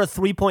what if for a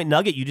 3-point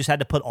nugget, you just had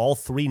to put all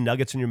 3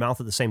 nuggets in your mouth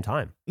at the same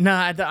time? No,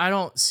 I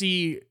don't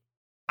see.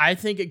 I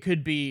think it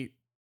could be.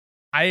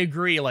 I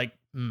agree. Like,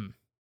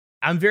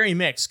 I'm very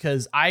mixed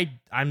because I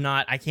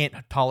can't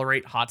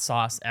tolerate hot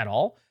sauce at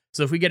all.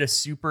 So if we get a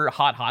super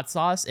hot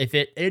sauce, if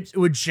it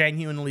would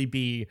genuinely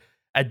be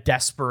a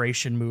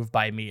desperation move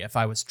by me if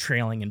I was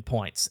trailing in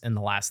points in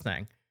the last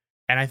thing.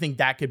 And I think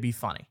that could be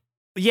funny.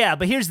 Yeah,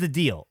 but here's the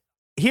deal.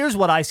 Here's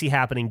what I see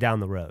happening down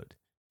the road.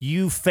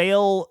 You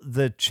fail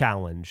the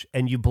challenge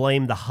and you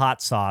blame the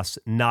hot sauce,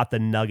 not the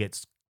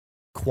nuggets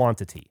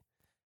quantity,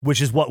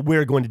 which is what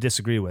we're going to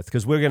disagree with,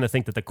 because we're going to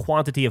think that the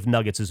quantity of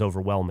nuggets is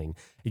overwhelming.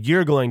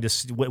 You're going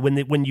to,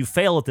 when you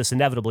fail at this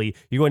inevitably,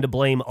 you're going to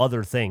blame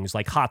other things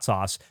like hot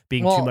sauce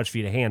being too much for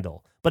you to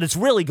handle. But it's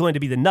really going to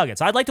be the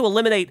nuggets. I'd like to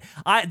eliminate,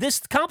 this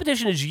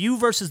competition is you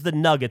versus the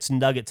nuggets,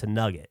 nugget to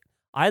nugget.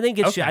 I think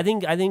it should, I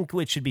think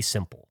it should be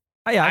simple.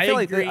 Yeah, I feel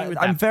like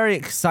I'm very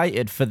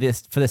excited for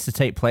this to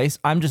take place.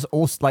 I'm just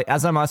also like,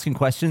 as I'm asking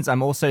questions,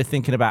 I'm also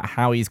thinking about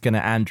how he's going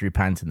to Andrew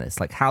Panton this.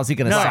 Like, how's he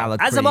going to salad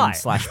cream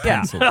 /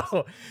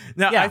 pencil?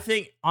 No, I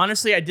think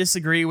honestly, I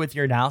disagree with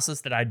your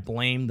analysis that I'd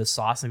blame the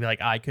sauce and be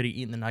like, I could have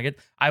eaten the nugget.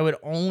 I would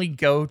only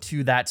go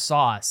to that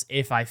sauce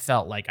if I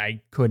felt like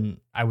I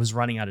was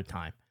running out of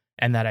time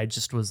and that I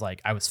just was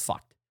like, I was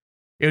fucked.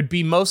 It would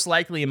be most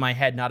likely in my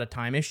head not a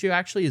time issue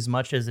actually, as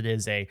much as it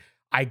is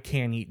I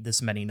can't eat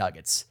this many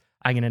nuggets.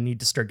 I'm going to need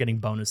to start getting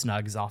bonus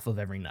nugs off of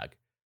every nug.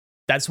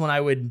 That's when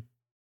I would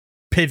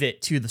pivot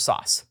to the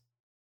sauce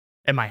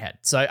in my head.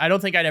 So I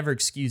don't think I'd ever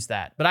excuse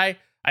that. But I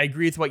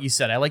agree with what you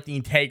said. I like the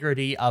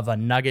integrity of a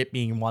nugget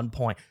being 1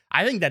 point.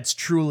 I think that's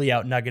truly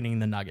out nuggeting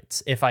the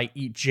nuggets if I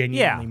eat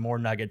genuinely more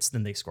nuggets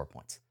than they score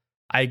points.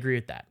 I agree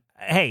with that.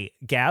 Hey,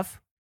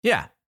 Gav?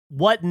 Yeah.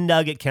 What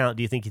nugget count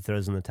do you think he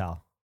throws in the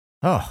towel?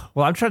 Oh,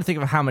 well, I'm trying to think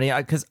of how many,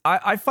 because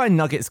I find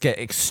nuggets get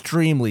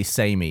extremely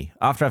samey.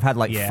 After I've had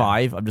like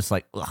 5, I'm just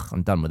like, ugh,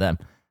 I'm done with them.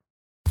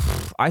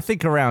 I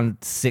think around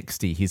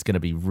 60, he's going to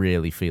be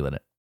really feeling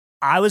it.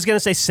 I was going to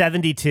say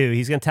 72.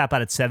 He's going to tap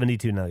out at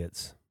 72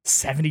 nuggets.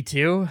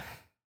 72?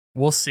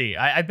 We'll see.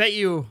 I bet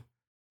you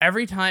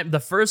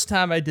the first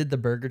time I did the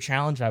burger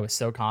challenge, I was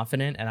so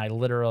confident, and I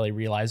literally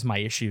realized my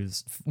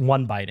issues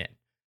 1 bite in.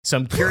 So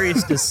I'm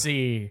curious to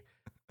see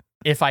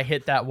if I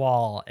hit that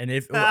wall, and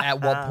if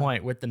at what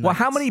point with the nuggets. Well,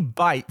 how many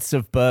bites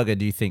of burger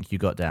do you think you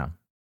got down?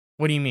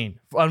 What do you mean?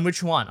 On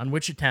which one? On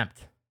which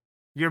attempt?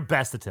 Your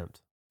best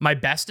attempt. My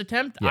best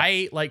attempt? Yeah. I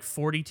ate like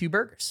 42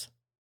 burgers.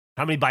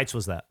 How many bites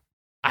was that?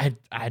 I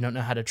don't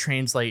know how to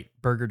translate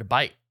burger to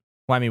bite.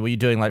 Well, I mean, were you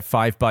doing like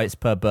 5 bites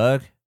per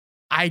burger?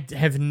 I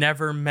have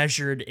never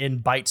measured in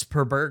bites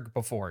per burger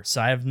before,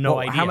 so I have no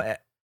idea.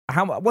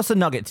 What's a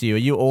nugget to you? Are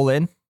you all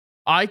in?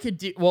 I could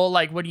do, well,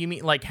 like, what do you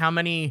mean? Like, how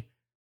many...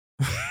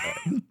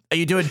 Are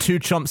you doing 2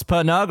 chomps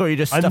per nug, or are you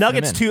just a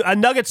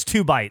nugget's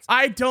 2 bites?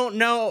 I don't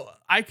know.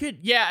 I think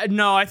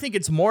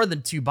it's more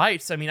than 2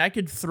 bites. I mean, I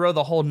could throw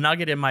the whole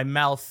nugget in my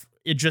mouth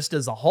just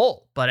as a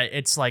whole, but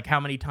it's like, how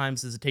many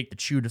times does it take to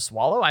chew to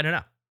swallow? I don't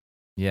know.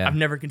 Yeah, I've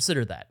never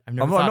considered that. I'm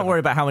not worried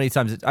about how many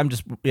times. I'm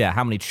just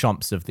how many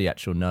chomps of the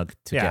actual nug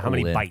to get. How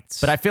many in. bites?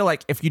 But I feel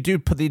like if you do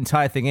put the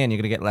entire thing in, you're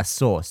gonna get less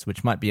sauce,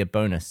 which might be a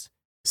bonus.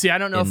 See, I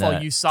don't know if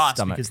I'll use sauce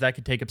stomach. because that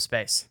could take up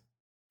space.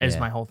 Is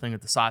my whole thing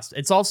with the sauce.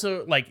 It's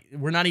also like,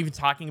 we're not even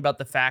talking about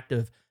the fact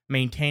of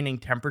maintaining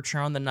temperature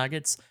on the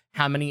nuggets.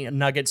 How many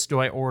nuggets do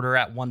I order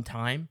at one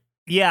time?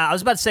 Yeah, I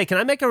was about to say, can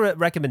I make a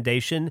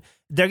recommendation?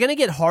 They're going to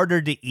get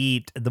harder to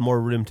eat the more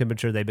room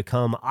temperature they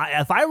become.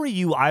 If I were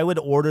you, I would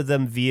order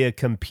them via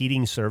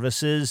competing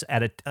services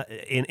at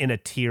in a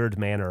tiered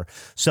manner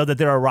so that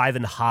they're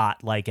arriving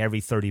hot like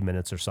every 30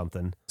 minutes or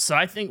something. So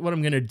I think what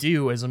I'm going to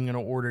do is I'm going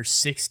to order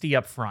 60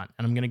 up front,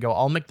 and I'm going to go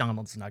all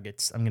McDonald's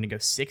nuggets. I'm going to go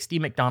 60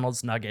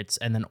 McDonald's nuggets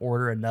and then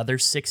order another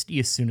 60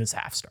 as soon as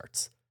half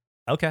starts.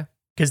 Okay.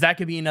 Because that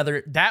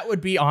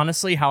would be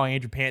honestly how I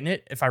Andrew Panton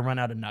it if I run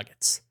out of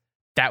nuggets.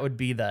 That would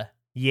be the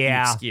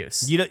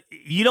excuse.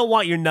 You don't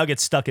want your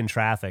nuggets stuck in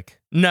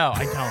traffic. No,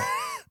 I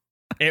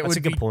don't. That's a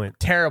good point.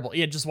 Terrible.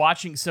 Yeah, just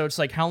watching. So it's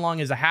like, how long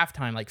is a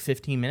halftime? Like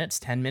 15 minutes,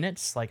 10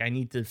 minutes? Like, I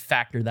need to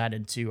factor that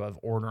into of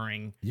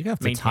ordering. You have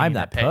to time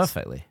that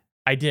perfectly.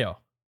 I do.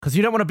 Because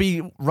you don't want to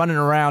be running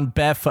around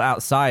barefoot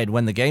outside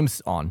when the game's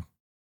on.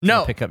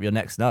 No. Pick up your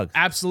next nug.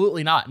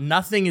 Absolutely not.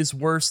 Nothing is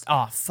worse.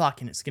 Oh,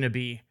 fuck. And it's going to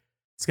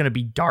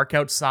be dark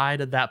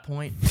outside at that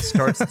point. It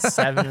starts at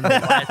 7 in the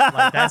night.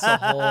 Like, that's a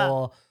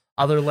whole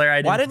other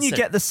layer. Why didn't you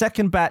get the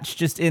second batch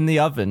just in the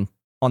oven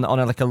on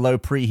like a low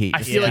preheat?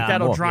 I feel like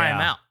that'll dry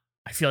them out.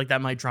 I feel like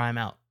that might dry them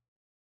out.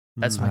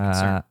 That's my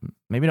concern.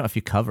 Maybe not if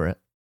you cover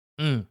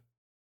it.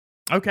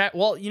 Okay.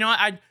 Well, you know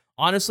what?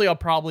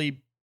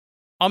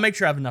 I'll make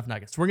sure I have enough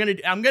nuggets.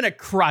 I'm gonna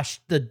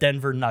crush the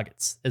Denver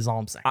Nuggets. Is all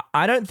I'm saying.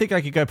 I don't think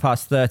I could go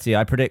past 30.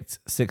 I predict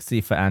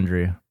 60 for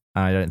Andrew.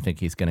 I don't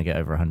think he's gonna get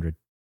over 100.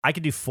 I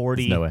could do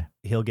 40. There's no way.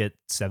 He'll get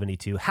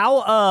 72.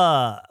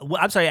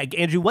 I'm sorry,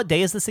 Andrew, what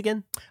day is this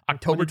again?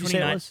 October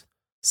 29th,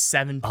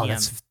 7 p.m.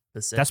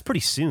 That's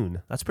pretty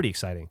soon. That's pretty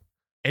exciting.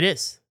 It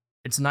is.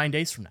 It's 9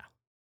 days from now.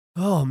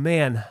 Oh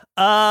man.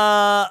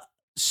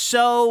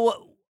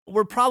 So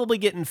we're probably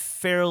getting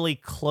fairly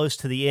close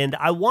to the end.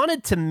 I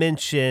wanted to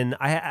mention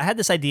I had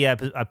this idea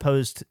I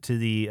posed to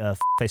the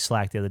Face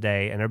Slack the other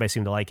day, and everybody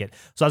seemed to like it.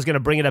 So I was going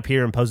to bring it up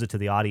here and pose it to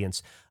the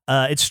audience.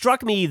 It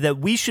struck me that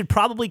we should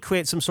probably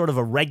create some sort of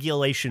a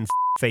regulation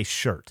face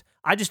shirt.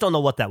 I just don't know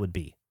what that would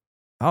be.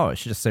 Oh, it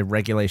should just say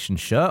regulation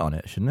shirt on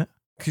it, shouldn't it?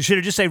 Should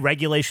it just say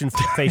regulation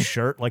face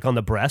shirt, like on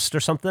the breast or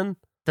something?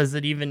 Does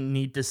it even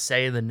need to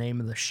say the name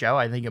of the show?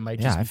 I think it might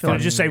just I be feel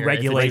like just say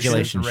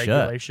regulation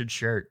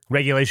shirt.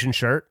 Regulation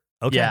shirt.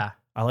 Okay. Yeah.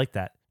 I like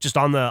that. Just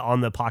on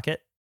the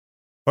pocket?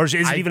 Or is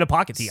it even a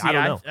pocket tee? I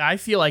don't know. I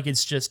feel like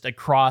it's just a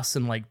cross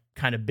and like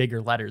kind of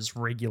bigger letters,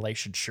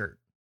 regulation shirt.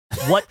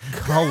 What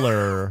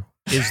color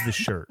is the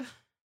shirt?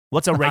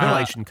 What's a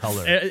regulation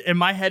color? In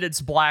my head, it's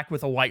black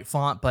with a white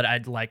font, but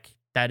I'd like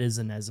that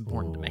isn't as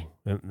important to me.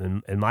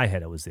 In my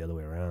head, it was the other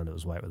way around. It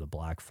was white with a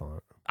black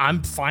font.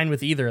 I'm fine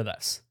with either of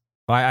this.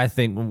 I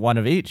think one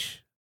of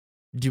each.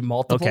 Do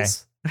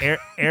multiples? Okay.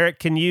 Eric,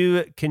 can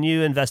you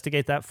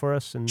investigate that for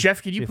us? And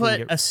Jeff, could you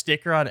put a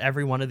sticker on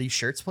every one of these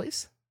shirts,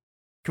 please?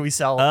 Can we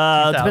sell?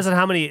 Depends on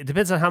how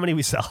many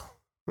we sell.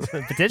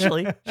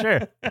 Potentially,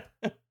 sure.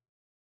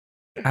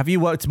 Have you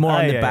worked more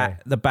on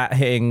the bat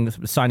hitting,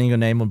 signing your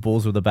name on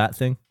balls with a bat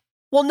thing?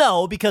 Well,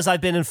 no, because I've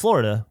been in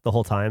Florida the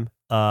whole time,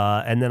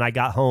 and then I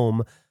got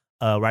home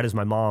right as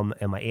my mom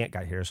and my aunt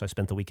got here, so I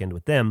spent the weekend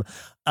with them.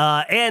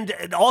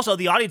 And also,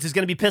 the audience is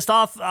going to be pissed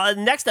off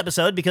next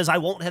episode because I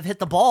won't have hit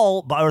the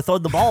ball or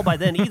thrown the ball by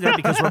then either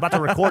because we're about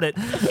to record it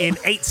in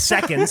 8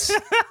 seconds.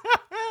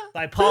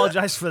 I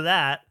apologize for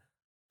that.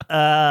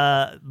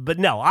 But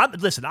no, I'm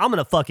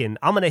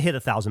gonna hit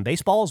 1,000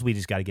 baseballs. We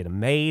just got to get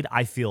them made.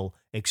 I feel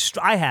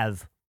I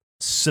have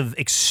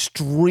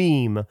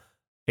extreme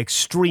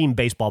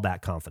baseball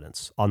bat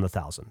confidence on the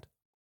 1,000.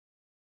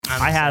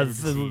 I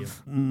have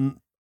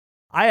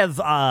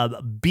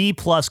B+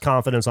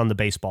 confidence on the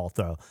baseball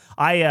throw.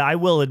 I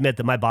will admit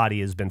that my body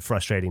has been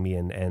frustrating me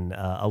and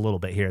a little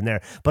bit here and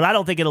there, but I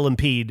don't think it'll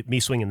impede me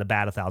swinging the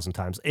bat 1,000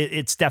 times.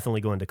 It's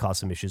definitely going to cause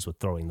some issues with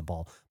throwing the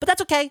ball, but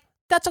that's okay.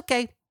 That's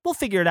okay. We'll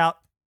figure it out,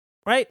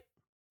 right?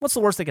 What's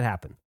the worst that could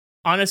happen?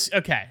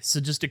 Okay, so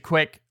just a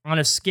quick, on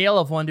a scale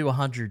of 1 to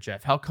 100,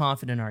 Jeff, how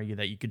confident are you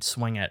that you could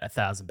swing at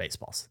 1,000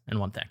 baseballs in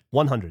one thing?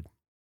 100.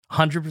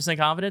 100%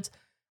 confidence?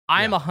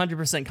 I am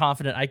 100%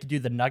 confident I could do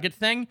the nugget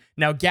thing.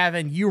 Now,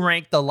 Gavin, you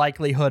rank the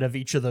likelihood of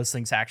each of those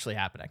things actually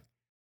happening,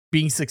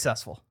 being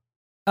successful.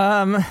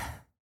 In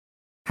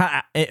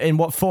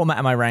what format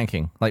am I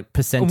ranking? Like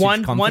percentage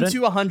confident? 1 to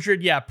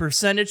 100, yeah.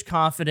 Percentage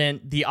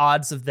confident, the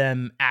odds of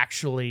them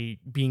actually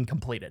being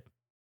completed.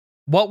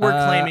 What we're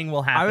claiming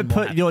will happen. I would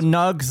put your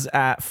nugs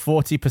at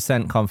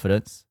 40%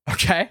 confidence.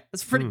 Okay,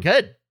 that's pretty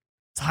good.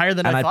 It's higher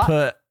than I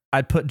thought.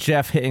 I'd put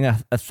Jeff hitting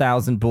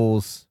 1,000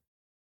 balls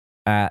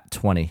at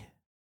 20.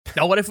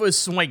 Now, what if it was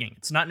swinging?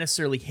 It's not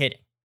necessarily hitting.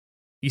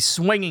 He's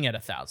swinging at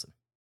 1,000.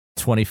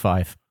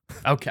 25.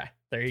 Okay,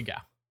 there you go.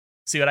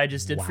 See what I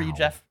just did for you,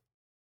 Jeff?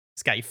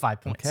 It's got you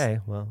 5 points. Okay,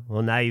 well,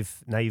 now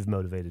you've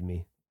motivated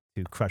me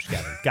to crush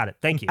Gavin. Got it.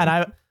 Thank you.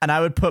 And I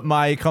would put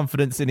my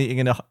confidence in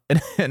eating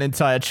an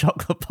entire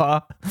chocolate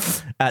bar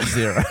at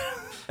 0.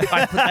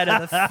 I put that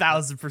at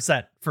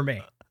 1,000% for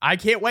me. I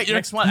can't wait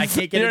next month. I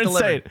can't get it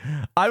delivered.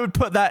 Insane. I would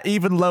put that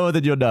even lower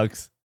than your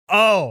nugs.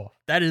 Oh,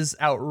 that is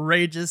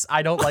outrageous.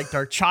 I don't like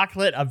dark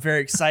chocolate. I'm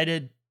very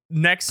excited.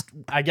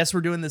 I guess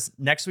we're doing this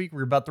next week.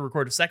 We're about to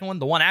record a second one.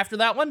 The one after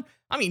that one,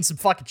 I'm eating some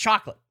fucking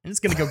chocolate, and it's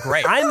going to go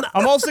great. I'm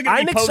also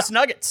going to be post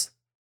nuggets.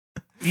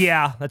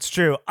 Yeah, that's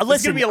true.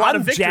 Listen, going to be a lot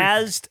of victory.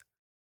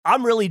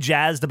 I'm really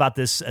jazzed about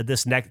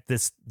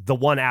the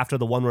one after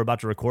the one we're about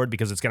to record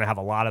because it's going to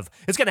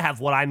have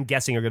what I'm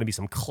guessing are going to be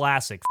some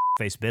classic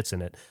face bits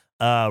in it.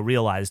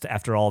 Realized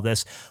after all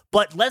this,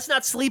 but let's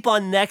not sleep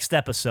on next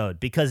episode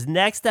because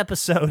next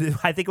episode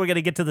I think we're going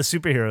to get to the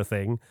superhero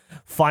thing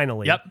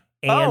finally. Yep.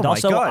 And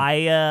also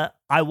I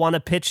want to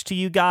pitch to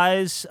you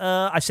guys.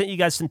 I sent you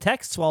guys some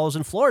texts while I was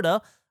in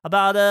Florida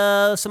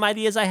about some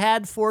ideas I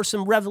had for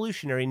some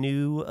revolutionary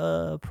new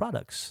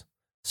products,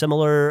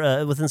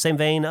 similar within the same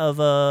vein of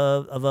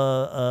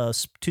a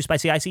too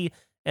spicy icy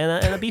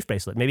and a beef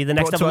bracelet. Maybe the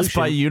next evolution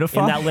by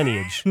Uniform? in that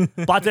lineage.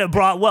 brought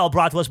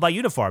to us by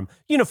Uniform.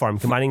 Uniform,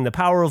 combining the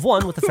power of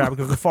one with the fabric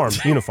of the farm.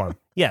 Uniform.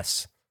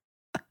 Yes.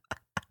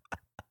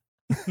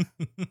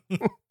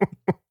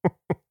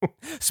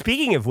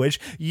 Speaking of which,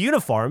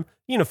 Uniform.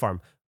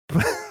 Uniform.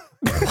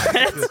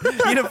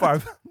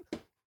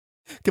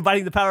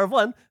 Combining the power of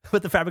one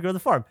with the fabric of the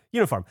farm.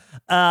 Uniform.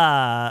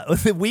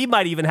 We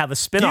might even have a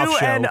spin-off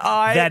show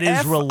that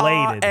is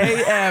related.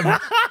 U-N-I-F-R-A-M.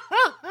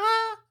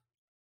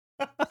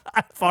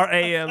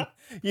 FRAM.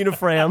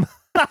 Unifram.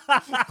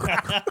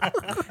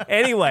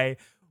 Anyway,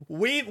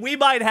 we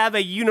might have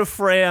a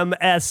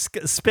Unifram-esque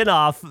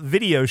spin-off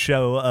video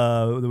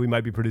show that we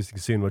might be producing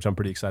soon, which I'm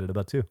pretty excited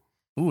about too.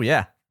 Ooh,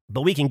 yeah.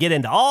 But we can get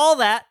into all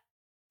that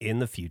in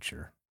the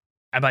future.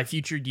 And by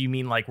future, do you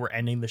mean like we're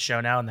ending the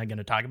show now and then going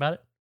to talk about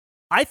it?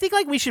 I think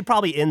like we should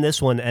probably end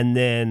this one and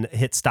then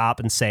hit stop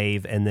and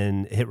save and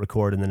then hit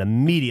record and then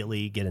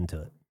immediately get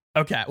into it.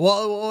 Okay.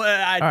 Well, All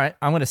right,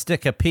 I'm gonna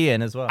stick a P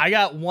in as well. I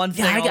got one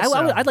thing. Yeah,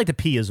 also. I'd like to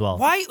pee as well.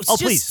 Why? Oh,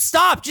 just please.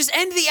 stop. Just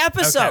end the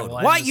episode.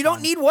 well, Why? end You this don't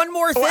one. need one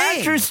more thing.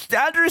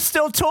 Andrew's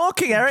still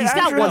talking, Eric. He's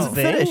got Andrew one hasn't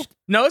thing. finished.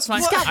 No, it's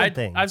fine. He's got one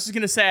thing. I was just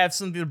gonna say I have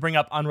something to bring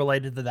up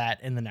unrelated to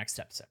that in the next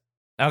episode.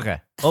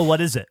 Okay. Oh,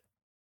 what is it?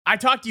 I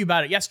talked to you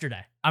about it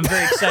yesterday. I'm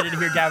very excited to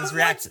hear Gavin's What's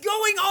reaction.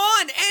 going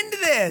on? End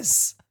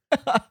this.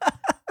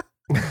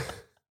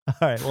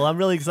 All right. Well, I'm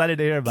really excited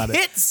to hear about it.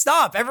 Hit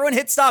stop. Everyone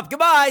hit stop.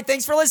 Goodbye.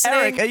 Thanks for listening.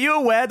 Eric, are you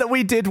aware that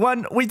we did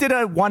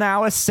a 1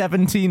 hour,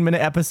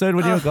 17-minute episode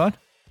when you were gone?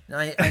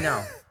 I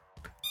know.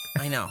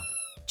 I know.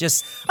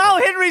 Just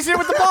Oh, Henry's here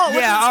with the ball.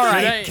 yeah. All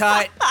right. Hey.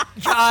 Cut.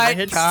 I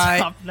hit Cut.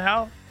 stop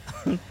now.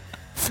 We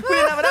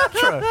didn't have an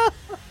outro.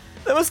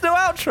 There was no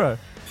outro.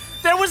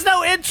 There was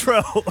no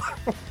intro.